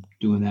motivating and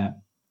doing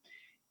that.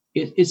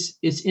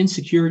 It's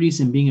insecurities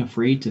and being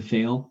afraid to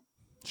fail.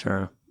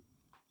 Sure.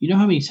 You know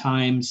how many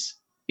times,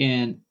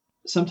 and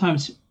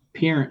sometimes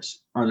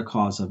parents are the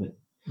cause of it.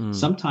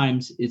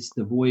 Sometimes it's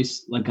the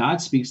voice, like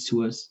God speaks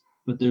to us,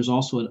 but there's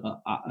also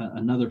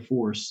another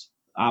force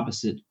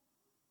opposite.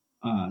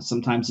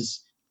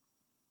 Sometimes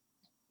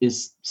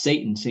it's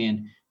Satan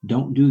saying,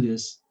 don't do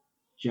this.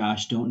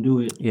 Josh, don't do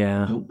it.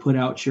 Yeah. Don't put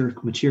out your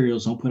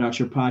materials. Don't put out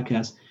your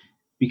podcast,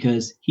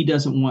 because he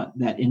doesn't want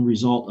that end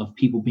result of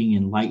people being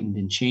enlightened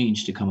and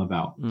changed to come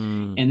about.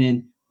 Mm. And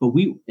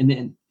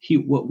then he,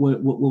 what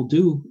we'll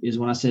do is,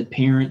 when I said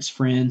parents,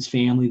 friends,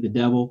 family, the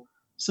devil.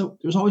 So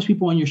there's always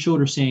people on your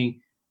shoulder saying,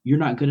 you're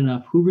not good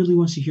enough. Who really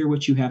wants to hear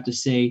what you have to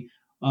say?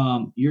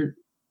 You're,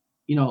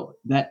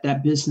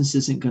 that business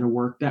isn't going to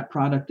work. That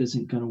product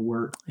isn't going to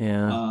work.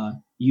 Yeah.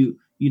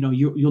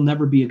 You'll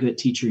never be a good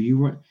teacher.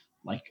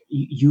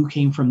 You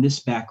came from this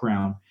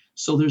background.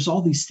 So there's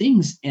all these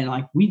things, and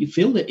like we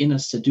feel it in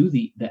us to do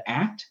the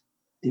act,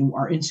 then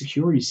our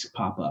insecurities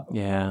pop up.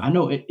 Yeah. I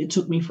know it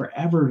took me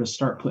forever to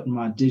start putting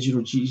my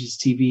digital Jesus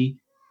TV,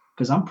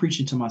 because I'm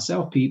preaching to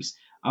myself, peeps.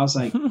 I was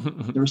like,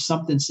 there was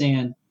something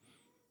saying,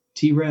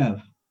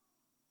 T-Rev,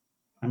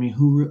 I mean,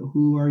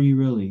 who are you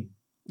really?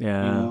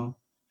 Yeah.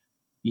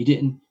 You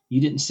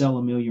didn't sell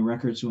 1 million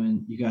records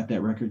when you got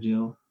that record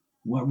deal.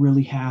 What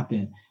really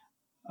happened?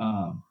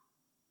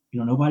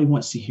 Nobody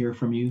wants to hear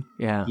from you.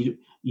 Yeah.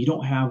 You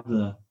don't have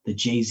the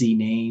Jay-Z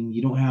name.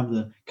 You don't have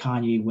the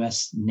Kanye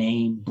West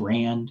name,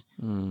 brand.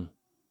 Mm.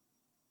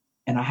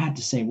 And I had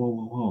to say,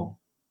 whoa.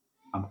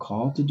 I'm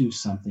called to do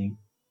something.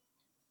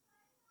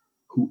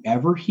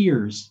 Whoever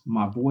hears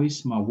my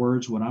voice, my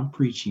words, what I'm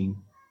preaching,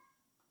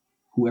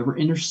 whoever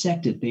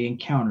intersected, they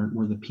encountered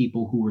were the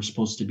people who were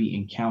supposed to be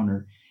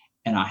encountered.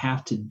 And I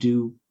have to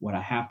do what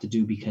I have to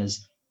do,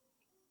 because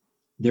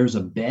there's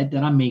a bed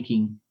that I'm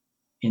making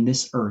in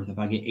this earth. If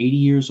I get 80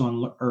 years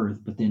on earth,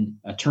 but then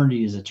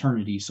eternity is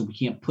eternity, so we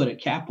can't put a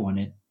cap on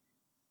it.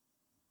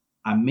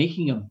 I'm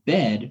making a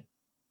bed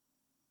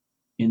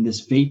in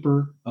this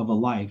vapor of a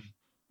life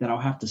that I'll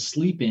have to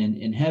sleep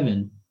in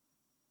heaven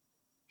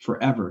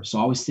forever. So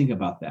I always think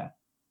about that.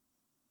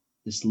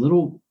 If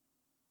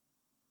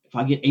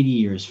I get 80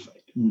 years,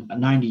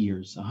 90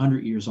 years,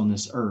 100 years on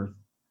this earth,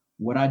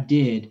 what I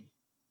did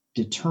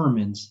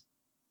determines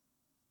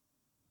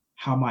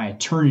how my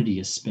eternity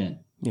is spent.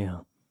 Yeah.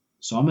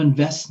 So I'm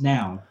invest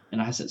now.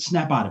 And I said,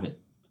 snap out of it.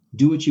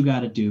 Do what you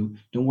got to do.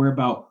 Don't worry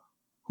about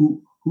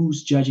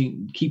who's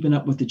judging, keeping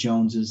up with the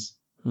Joneses.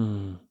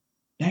 Mm.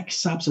 That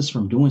stops us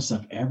from doing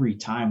stuff every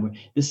time.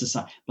 This is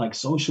like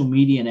social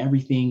media and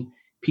everything.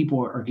 People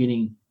are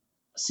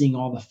seeing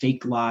all the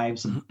fake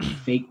lives and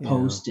fake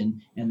posts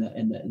and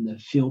the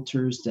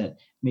filters that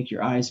make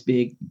your eyes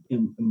big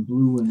and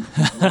blue and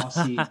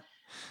glossy.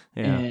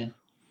 And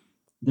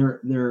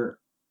they're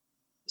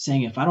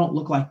saying, if I don't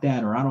look like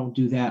that, or I don't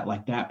do that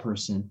like that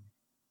person,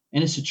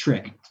 and it's a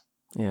trick.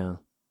 Yeah.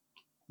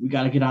 We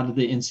got to get out of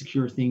the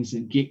insecure things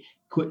and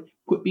quit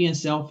being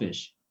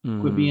selfish.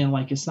 Quit being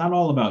like, it's not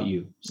all about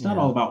you. It's not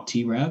all about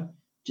T-Rev.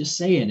 Just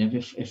say it.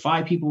 If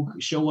 5 people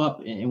show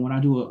up, and when I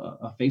do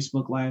a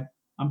Facebook Live,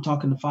 I'm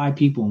talking to 5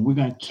 people, and we're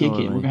going to kick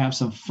it. And we're going to have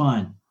some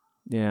fun.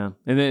 Yeah.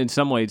 And then in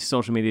some ways,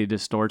 social media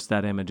distorts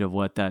that image of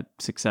what that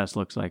success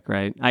looks like,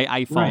 right?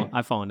 I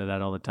fall into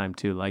that all the time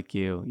too, like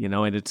you,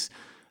 and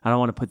I don't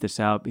want to put this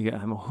out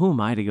because who am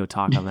I to go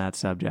talk on that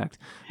subject?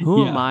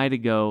 Who am I to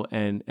go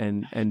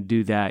and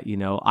do that?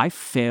 I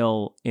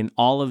fail in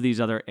all of these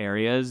other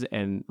areas,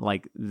 and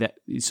like that.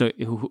 So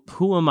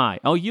who am I?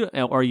 Oh, you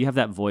have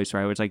that voice,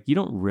 right? Where it's like, you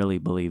don't really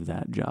believe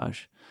that,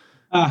 Josh.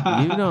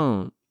 You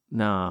don't.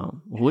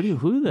 No.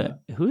 Who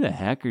the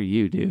heck are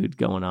you, dude,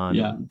 going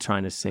on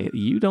trying to say it?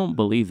 You don't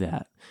believe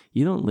that.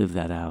 You don't live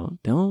that out.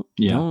 Don't.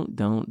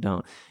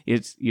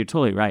 You're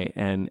totally right.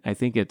 And I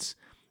think it's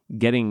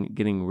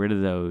getting rid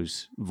of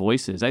those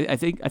voices. I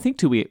think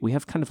too, we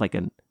have kind of like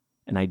an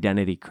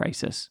identity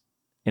crisis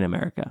in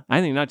America. I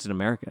think not just in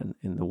America,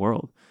 in the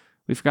world.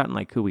 We've forgotten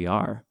like who we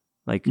are,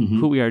 like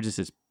who we are just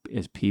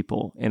as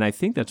people. And I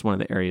think that's one of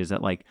the areas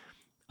that, like,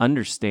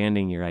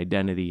 understanding your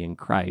identity in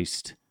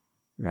Christ,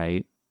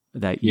 right?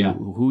 That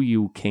who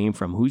you came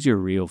from, who's your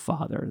real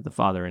father, the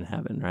Father in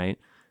heaven, right?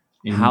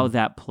 Mm-hmm. How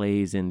that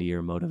plays into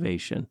your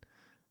motivation.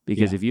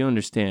 Because if you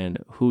understand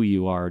who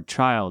you are a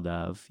child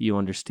of, you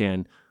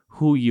understand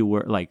who you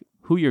were, like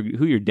who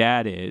your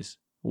dad is,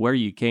 where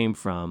you came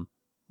from,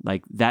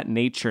 like that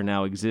nature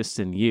now exists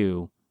in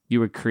you. You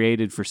were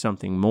created for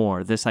something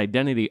more. This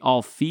identity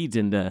all feeds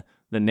into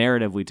the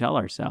narrative we tell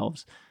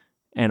ourselves,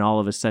 and all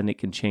of a sudden it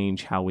can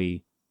change how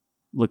we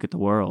look at the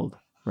world,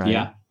 right?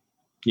 Yeah.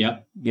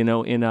 Yep.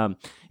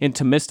 In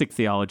Thomistic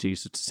theology,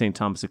 so St.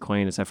 Thomas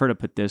Aquinas, I've heard it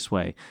put this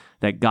way,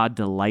 that God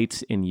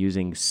delights in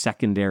using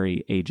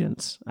secondary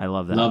agents. I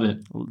love that. Love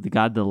it.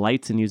 God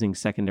delights in using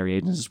secondary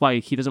agents. That's why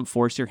he doesn't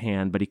force your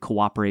hand, but he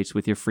cooperates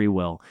with your free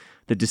will.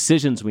 The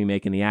decisions we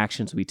make and the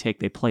actions we take,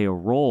 they play a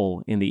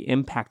role in the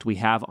impact we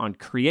have on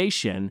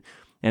creation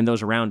and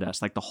those around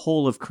us, like the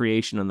whole of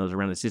creation and those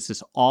around us. It's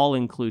this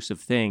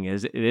all-inclusive thing.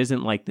 It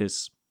isn't like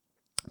this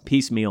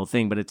piecemeal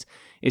thing, but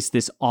it's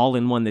this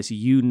all-in-one, this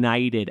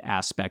united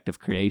aspect of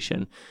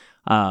creation.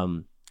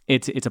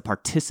 It's a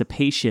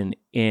participation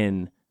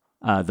in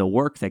the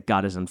work that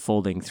God is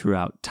unfolding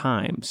throughout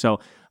time. So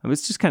I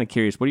was just kind of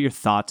curious, what are your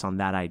thoughts on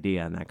that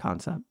idea and that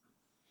concept?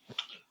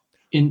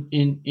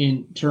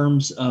 In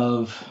terms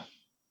of,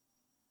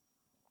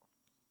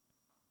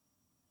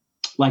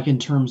 Like in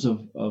terms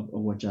of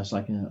what, Josh,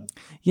 like,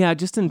 Yeah,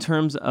 just in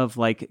terms of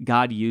like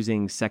God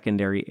using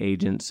secondary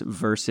agents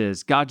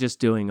versus God just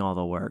doing all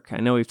the work.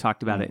 I know we've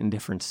talked about it in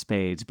different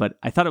spades, but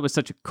I thought it was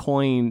such a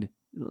coined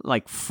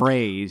like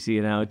phrase,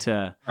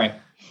 to right.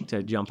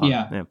 jump on.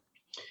 Yeah.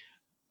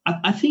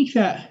 I think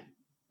that,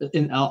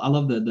 and I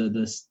love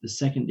the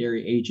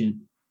secondary agent.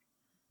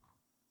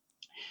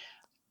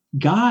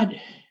 God,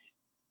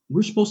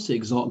 we're supposed to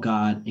exalt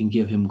God and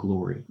give him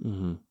glory.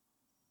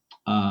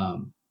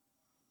 Mm-hmm.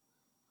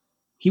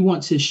 He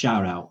wants his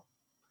shout out,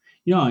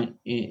 and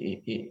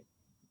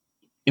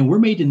we're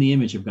made in the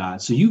image of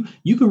God. So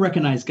you can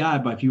recognize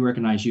God by if you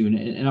recognize you.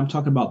 And I'm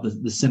talking about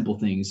the simple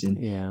things. And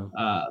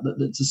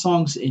the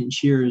songs in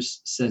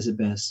Cheers says it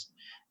best.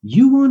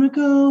 You want to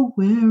go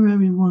where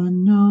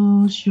everyone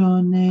knows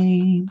your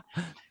name.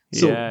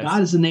 So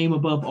God is the name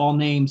above all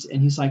names.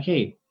 And he's like,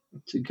 hey,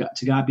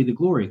 to God be the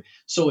glory.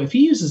 So if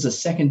he uses a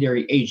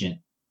secondary agent,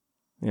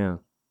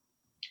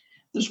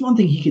 there's one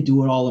thing he could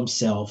do it all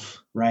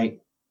himself, right?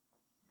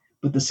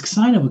 But the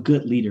sign of a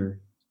good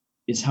leader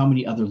is how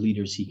many other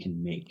leaders he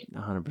can make.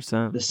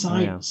 100%.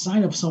 The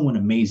sign of someone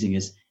amazing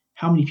is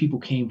how many people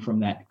came from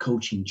that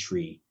coaching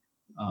tree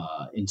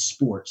in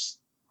sports.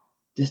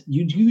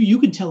 You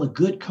can tell a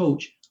good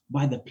coach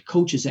by the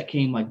coaches that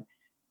came, like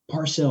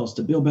Parcells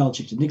to Bill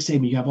Belichick to Nick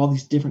Saban. You have all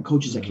these different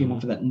coaches that came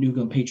off of that New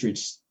England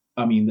Patriots.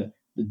 I mean,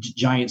 the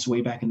Giants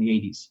way back in the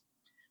 80s.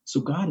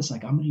 So God is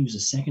like, I'm going to use a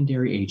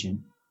secondary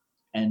agent.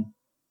 And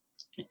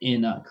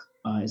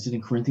is it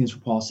in Corinthians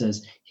where Paul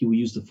says he will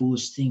use the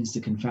foolish things to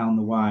confound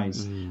the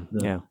wise,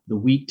 the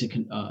weak to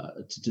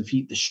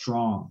defeat the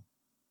strong.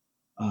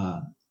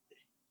 I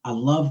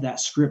love that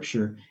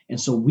scripture. And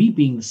so we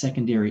being the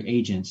secondary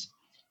agents,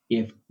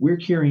 if we're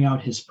carrying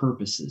out his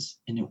purposes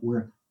and if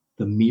we're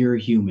the mere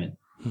human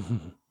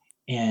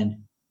and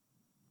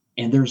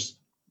there's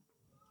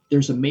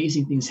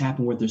amazing things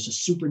happen where there's a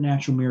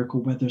supernatural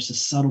miracle, whether it's a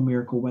subtle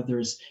miracle, whether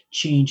it's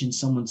change in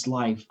someone's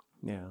life.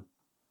 Yeah.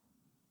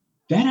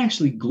 That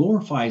actually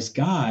glorifies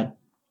God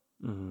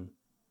and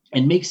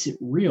makes it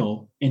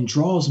real and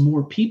draws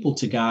more people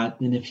to God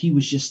than if he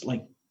was just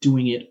like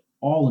doing it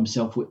all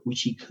himself,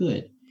 which he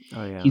could.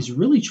 Oh, yeah. He's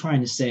really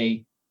trying to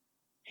say,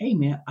 hey,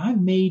 man, I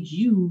made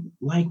you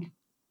like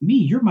me.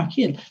 You're my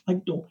kid.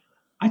 Like,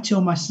 I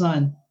tell my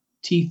son,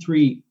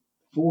 T3,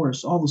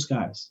 Forrest, all those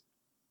guys,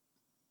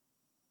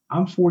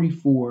 I'm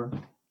 44.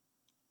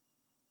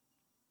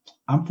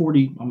 I'm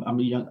 40. I'm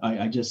young.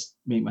 I just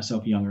made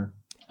myself younger.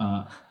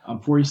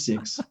 I'm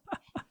 46.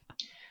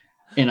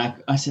 And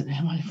I said,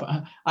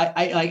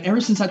 I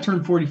ever since I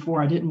turned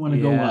 44, I didn't want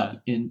to go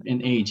up in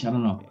age. I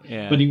don't know.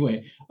 Yeah. But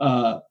anyway,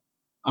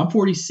 I'm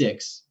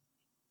 46.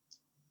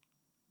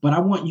 But I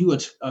want you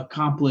to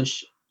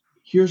accomplish,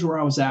 here's where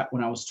I was at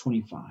when I was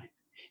 25.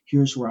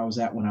 Here's where I was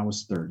at when I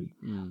was 30.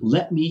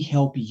 Let me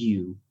help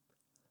you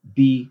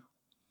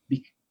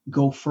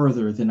go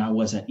further than I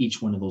was at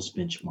each one of those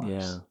benchmarks.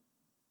 Yeah.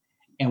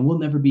 And we'll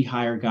never be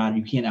higher God.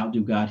 You can't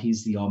outdo God.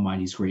 He's the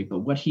Almighty. He's great. But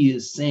what he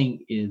is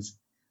saying is,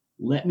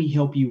 let me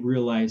help you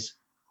realize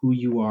who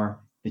you are,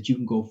 that you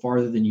can go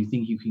farther than you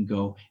think you can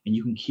go, and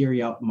you can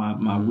carry out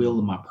my will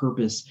and my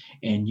purpose.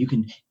 And you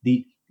can,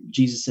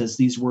 Jesus says,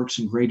 these works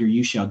and greater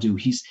you shall do.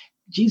 Jesus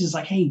is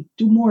like, hey,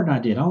 do more than I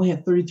did. I only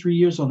had 33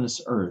 years on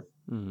this earth.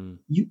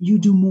 You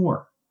do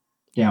more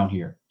down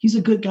here. He's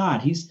a good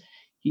God. He's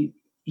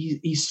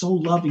so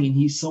loving and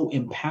he's so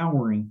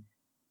empowering.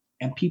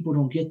 And people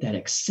don't get that.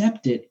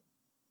 Accept it,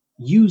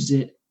 use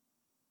it,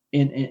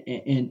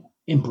 and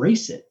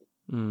embrace it.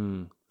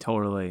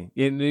 Totally.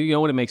 You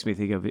know what it makes me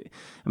think of?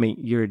 I mean,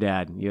 you're a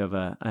dad. You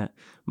have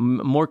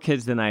more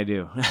kids than I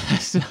do.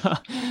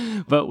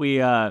 But we,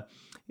 as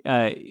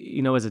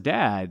a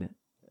dad,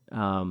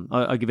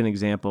 I'll give an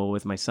example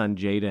with my son,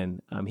 Jaden.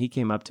 He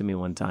came up to me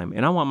one time,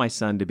 and I want my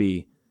son to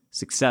be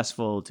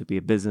successful, to be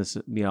a business.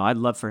 I'd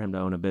love for him to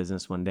own a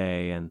business one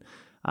day, and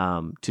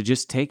to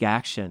just take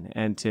action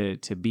and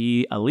to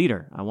be a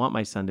leader. I want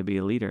my son to be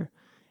a leader.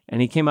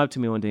 And he came up to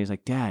me one day. He's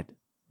like, Dad,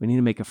 we need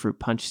to make a fruit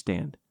punch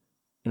stand.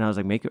 And I was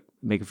like, make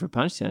a fruit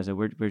punch stand. I said,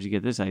 where'd you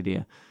get this idea?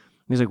 And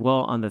he's like,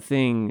 well, on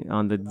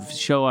the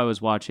show I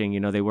was watching,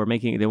 they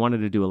wanted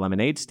to do a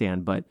lemonade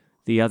stand, but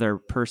the other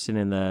person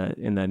in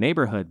the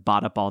neighborhood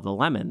bought up all the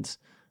lemons.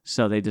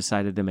 So they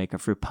decided to make a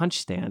fruit punch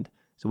stand.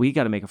 So we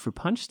got to make a fruit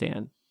punch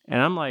stand. And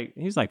I'm like,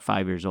 he's like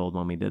 5 years old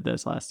when we did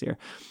this last year.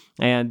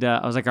 And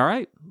I was like, all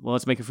right, well,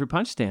 let's make a fruit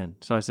punch stand.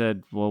 So I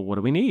said, well, what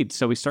do we need?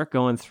 So we start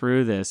going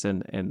through this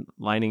and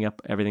lining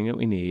up everything that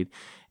we need.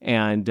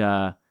 And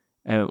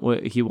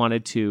he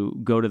wanted to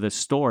go to the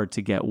store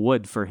to get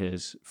wood for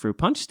his fruit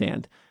punch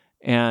stand.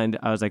 And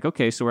I was like,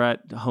 okay, so we're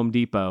at Home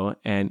Depot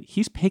and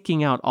he's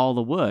picking out all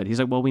the wood. He's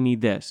like, well, we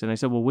need this. And I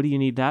said, well, what do you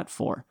need that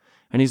for?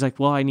 And he's like,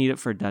 well, I need it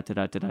for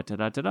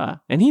da-da-da-da-da-da-da-da.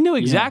 And he knew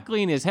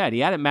exactly in his head. He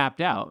had it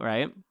mapped out,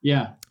 right?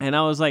 Yeah. And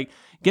I was like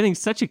getting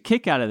such a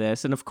kick out of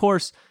this. And of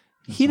course,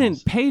 he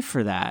didn't pay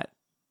for that.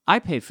 I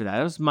paid for that.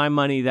 It was my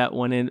money that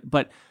went in.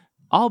 But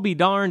I'll be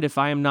darned if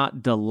I am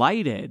not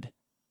delighted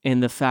in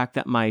the fact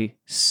that my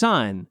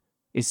son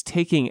is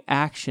taking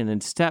action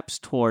and steps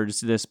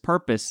towards this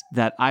purpose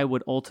that I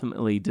would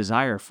ultimately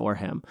desire for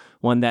him,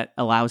 one that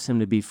allows him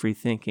to be free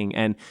thinking.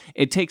 And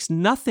it takes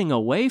nothing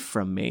away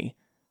from me,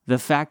 the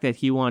fact that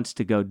he wants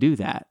to go do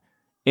that.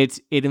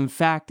 In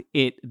fact,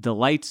 it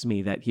delights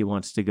me that he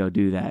wants to go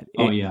do that.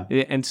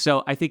 And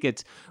so I think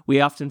we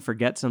often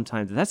forget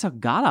sometimes that that's how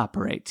God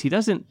operates.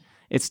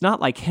 It's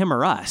not like him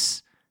or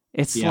us.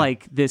 It's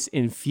like this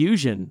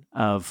infusion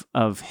of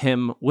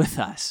him with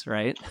us,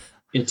 right?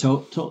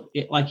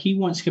 Like he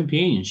wants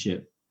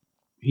companionship.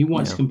 He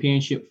wants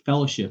companionship,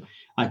 fellowship.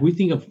 Like we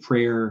think of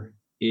prayer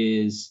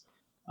is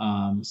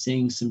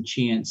saying some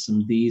chants,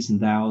 some these and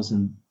thous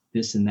and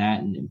this and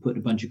that, and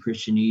putting a bunch of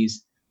Christianese.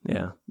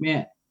 Yeah,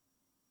 man,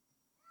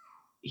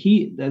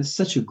 that's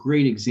such a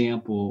great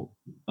example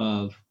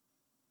of.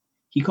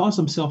 He calls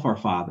himself our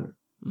Father,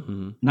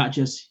 not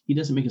just. He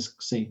doesn't make us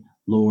say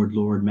Lord,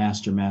 Lord,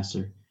 Master,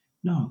 Master.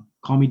 No,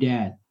 call me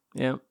Dad.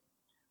 Yeah.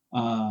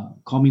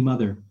 Call me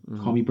mother,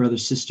 call me brother,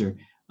 sister.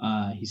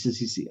 He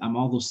says, I'm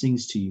all those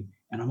things to you,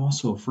 and I'm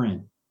also a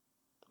friend.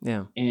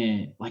 Yeah.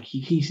 And like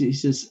he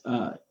says,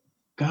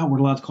 God, we're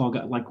allowed to call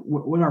God. Like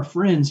we're our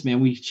friends, man.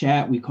 We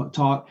chat, we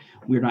talk.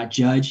 We're not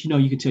judged.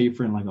 You can tell your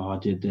friend like, oh, I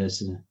did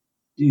this, and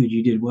dude,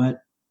 you did what?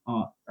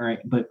 All right,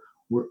 but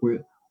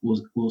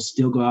we'll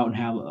still go out and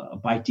have a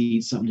bite to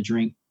eat, something to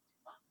drink.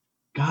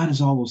 God is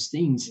all those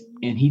things,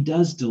 and He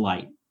does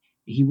delight.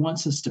 He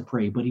wants us to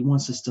pray, but he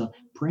wants us to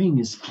praying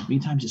is many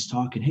times just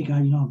talking. Hey,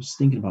 God, I was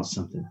thinking about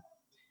something.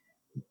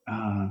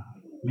 Man,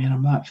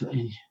 I'm not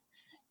feeling.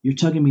 You're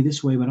tugging me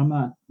this way, but I'm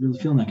not really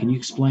feeling that. Can you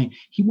explain?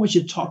 He wants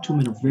you to talk to him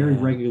in a very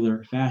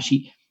regular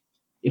fashion.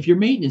 If you're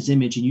made in his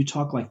image and you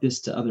talk like this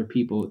to other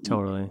people,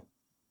 totally.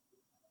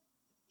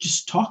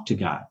 Just talk to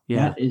God.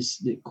 Yeah. That is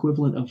the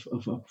equivalent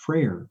of a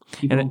prayer.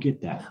 People don't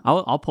get that.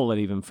 I'll pull it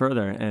even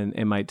further, and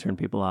it might turn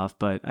people off,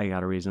 but I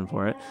got a reason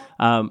for it.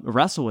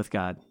 Wrestle with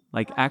God.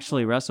 Like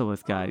actually wrestle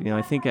with God.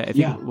 I think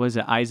was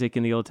it Isaac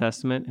in the Old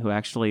Testament who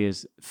actually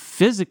is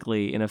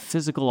physically in a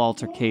physical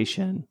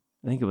altercation.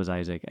 I think it was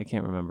Isaac. I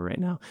can't remember right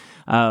now.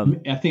 I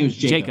think it was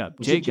Jacob.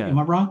 Jacob. Am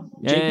I wrong?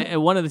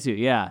 One of the two.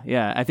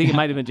 Yeah. I think it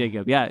might have been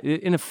Jacob. Yeah,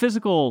 in a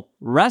physical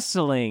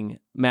wrestling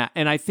match.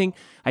 And I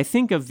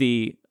think of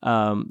the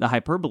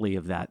hyperbole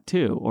of that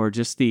too, or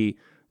just the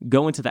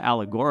go into the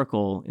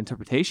allegorical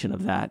interpretation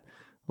of that.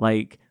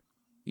 Like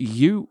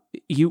you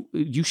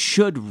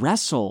should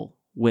wrestle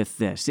with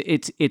this.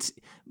 It's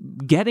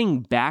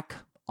getting back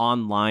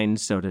online,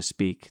 so to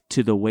speak,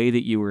 to the way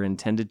that you were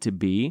intended to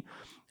be.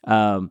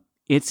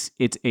 It's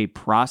a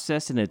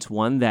process, and it's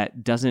one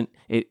that doesn't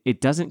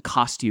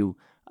cost you.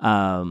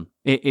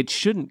 It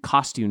shouldn't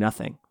cost you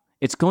nothing.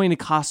 It's going to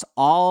cost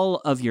all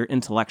of your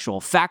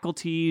intellectual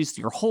faculties,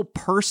 your whole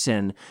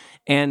person.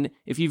 And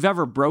if you've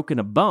ever broken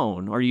a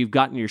bone or you've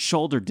gotten your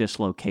shoulder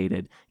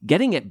dislocated,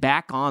 getting it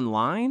back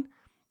online,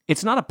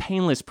 it's not a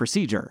painless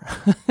procedure.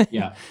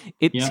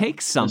 It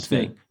takes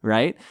something,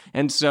 right?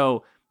 And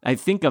so I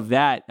think of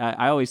that.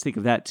 I always think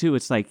of that too.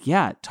 It's like,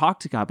 talk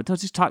to God, but don't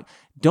just talk.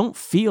 Don't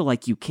feel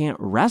like you can't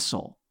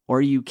wrestle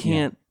or you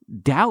can't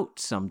doubt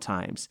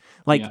sometimes.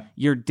 Like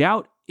your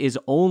doubt is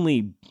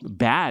only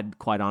bad,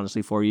 quite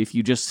honestly, for you if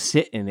you just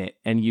sit in it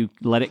and you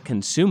let it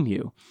consume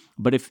you.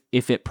 But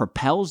if it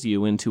propels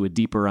you into a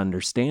deeper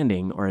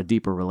understanding or a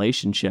deeper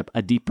relationship,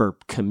 a deeper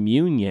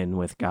communion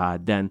with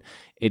God, then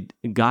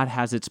God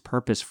has its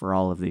purpose for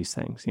all of these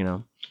things,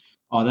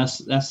 Oh,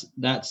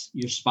 that's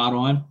you're spot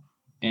on.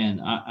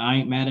 And I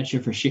ain't mad at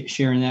you for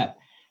sharing that.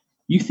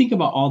 You think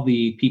about all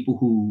the people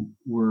who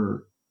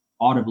were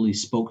audibly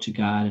spoke to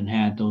God and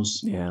had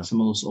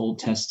some of those Old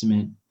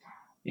Testament,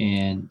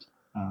 and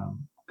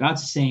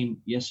God's the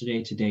same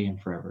yesterday, today,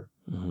 and forever.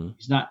 Mm-hmm.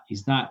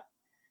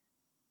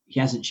 He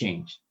hasn't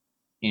changed.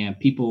 And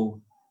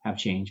people have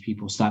changed.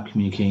 People stop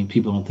communicating.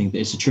 People don't think that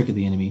it's a trick of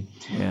the enemy.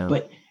 Yeah.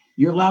 But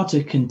you're allowed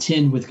to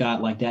contend with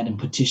God like that and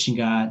petition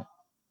God.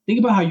 Think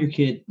about how your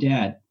kid,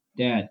 Dad,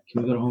 can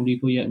we go to Home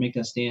Depot yet and make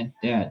that stand?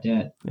 Dad.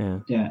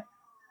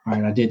 All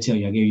right, I did tell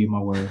you, I gave you my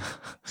word.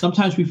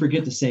 Sometimes we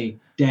forget to say,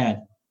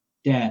 Dad,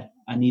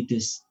 I need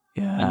this.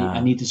 Yeah. I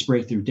need this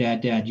breakthrough.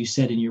 Dad, you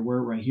said in your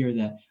word right here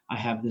that I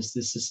have this,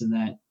 and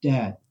that.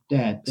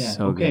 Dad.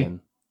 So okay. Good.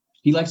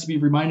 He likes to be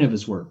reminded of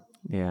his word.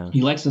 Yeah.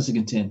 He likes us to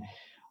contend.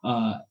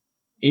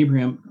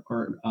 Abraham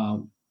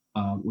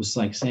was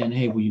like saying,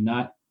 hey, will you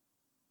not,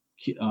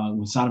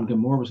 when Sodom and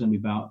Gomorrah was going to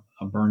be about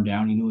burned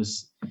down, he knew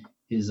his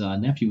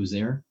nephew was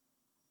there.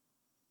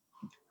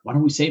 Why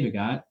don't we save it,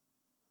 God?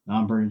 Now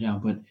I'm burning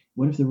down. But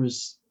what if there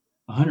was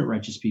 100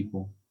 righteous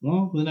people?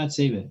 Well, then I'd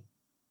save it.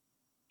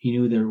 He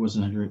knew there was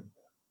 100.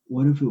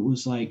 What if it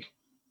was like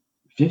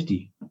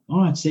 50? Oh,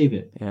 I'd save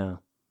it. Yeah.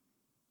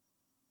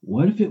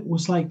 What if it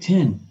was like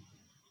 10?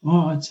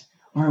 Oh, it's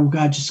all right. Well,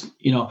 God, just,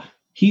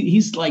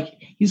 he's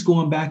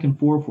going back and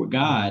forth with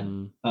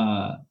God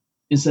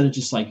instead of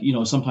just like,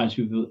 sometimes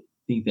people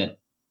think that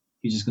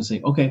he's just going to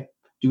say, okay,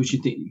 do what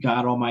you think,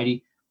 God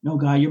Almighty. No,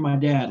 God, you're my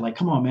dad. Like,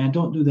 come on, man,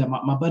 don't do that.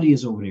 My buddy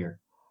is over there.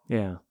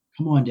 Yeah.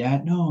 Come on,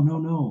 Dad.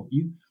 No.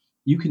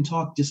 You can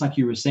talk just like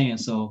you were saying.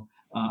 So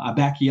I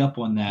back you up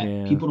on that.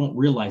 Yeah. People don't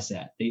realize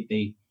that.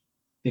 They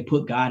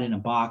put God in a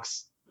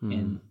box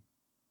and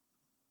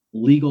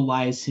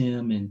legalize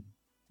him and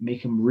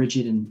make him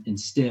rigid and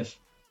stiff.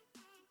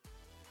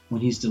 When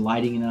he's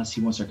delighting in us,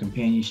 he wants our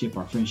companionship,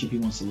 our friendship. He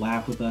wants to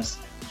laugh with us.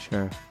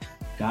 Sure.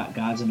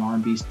 God's an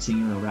R&B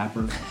singer, a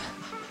rapper,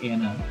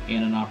 and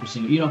an opera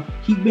singer. You know,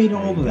 he made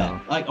all of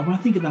that. Like when I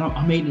think of that,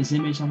 I'm made in his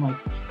image. I'm like,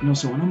 you know,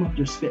 so when I'm up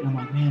there spitting, I'm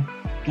like, man,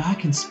 God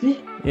can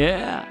spit.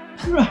 Yeah.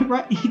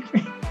 Right.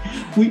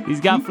 He's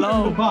got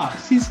flow. In the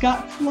box. He's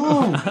got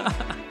flow.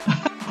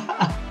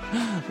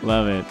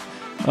 Love it.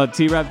 Well,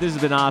 T-Rep, this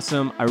has been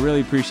awesome. I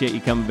really appreciate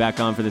you coming back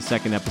on for the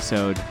second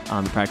episode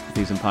on the Practical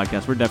Theism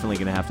podcast. We're definitely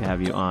going to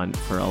have you on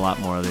for a lot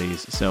more of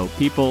these. So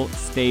people,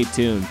 stay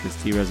tuned because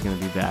T-Rep's going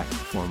to be back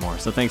for more.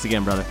 So thanks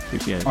again, brother.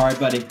 Appreciate it. All right,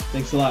 buddy.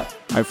 Thanks a lot.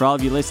 All right, for all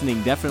of you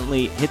listening,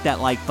 definitely hit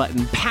that like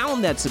button,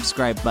 pound that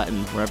subscribe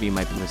button wherever you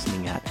might be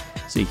listening at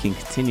so you can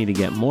continue to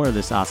get more of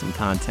this awesome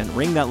content.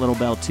 Ring that little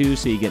bell too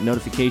so you get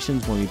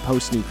notifications when we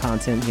post new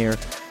content here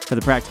for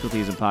the Practical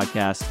Theism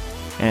podcast.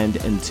 And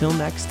until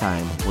next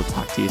time, we'll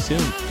talk to you soon.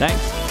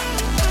 Thanks.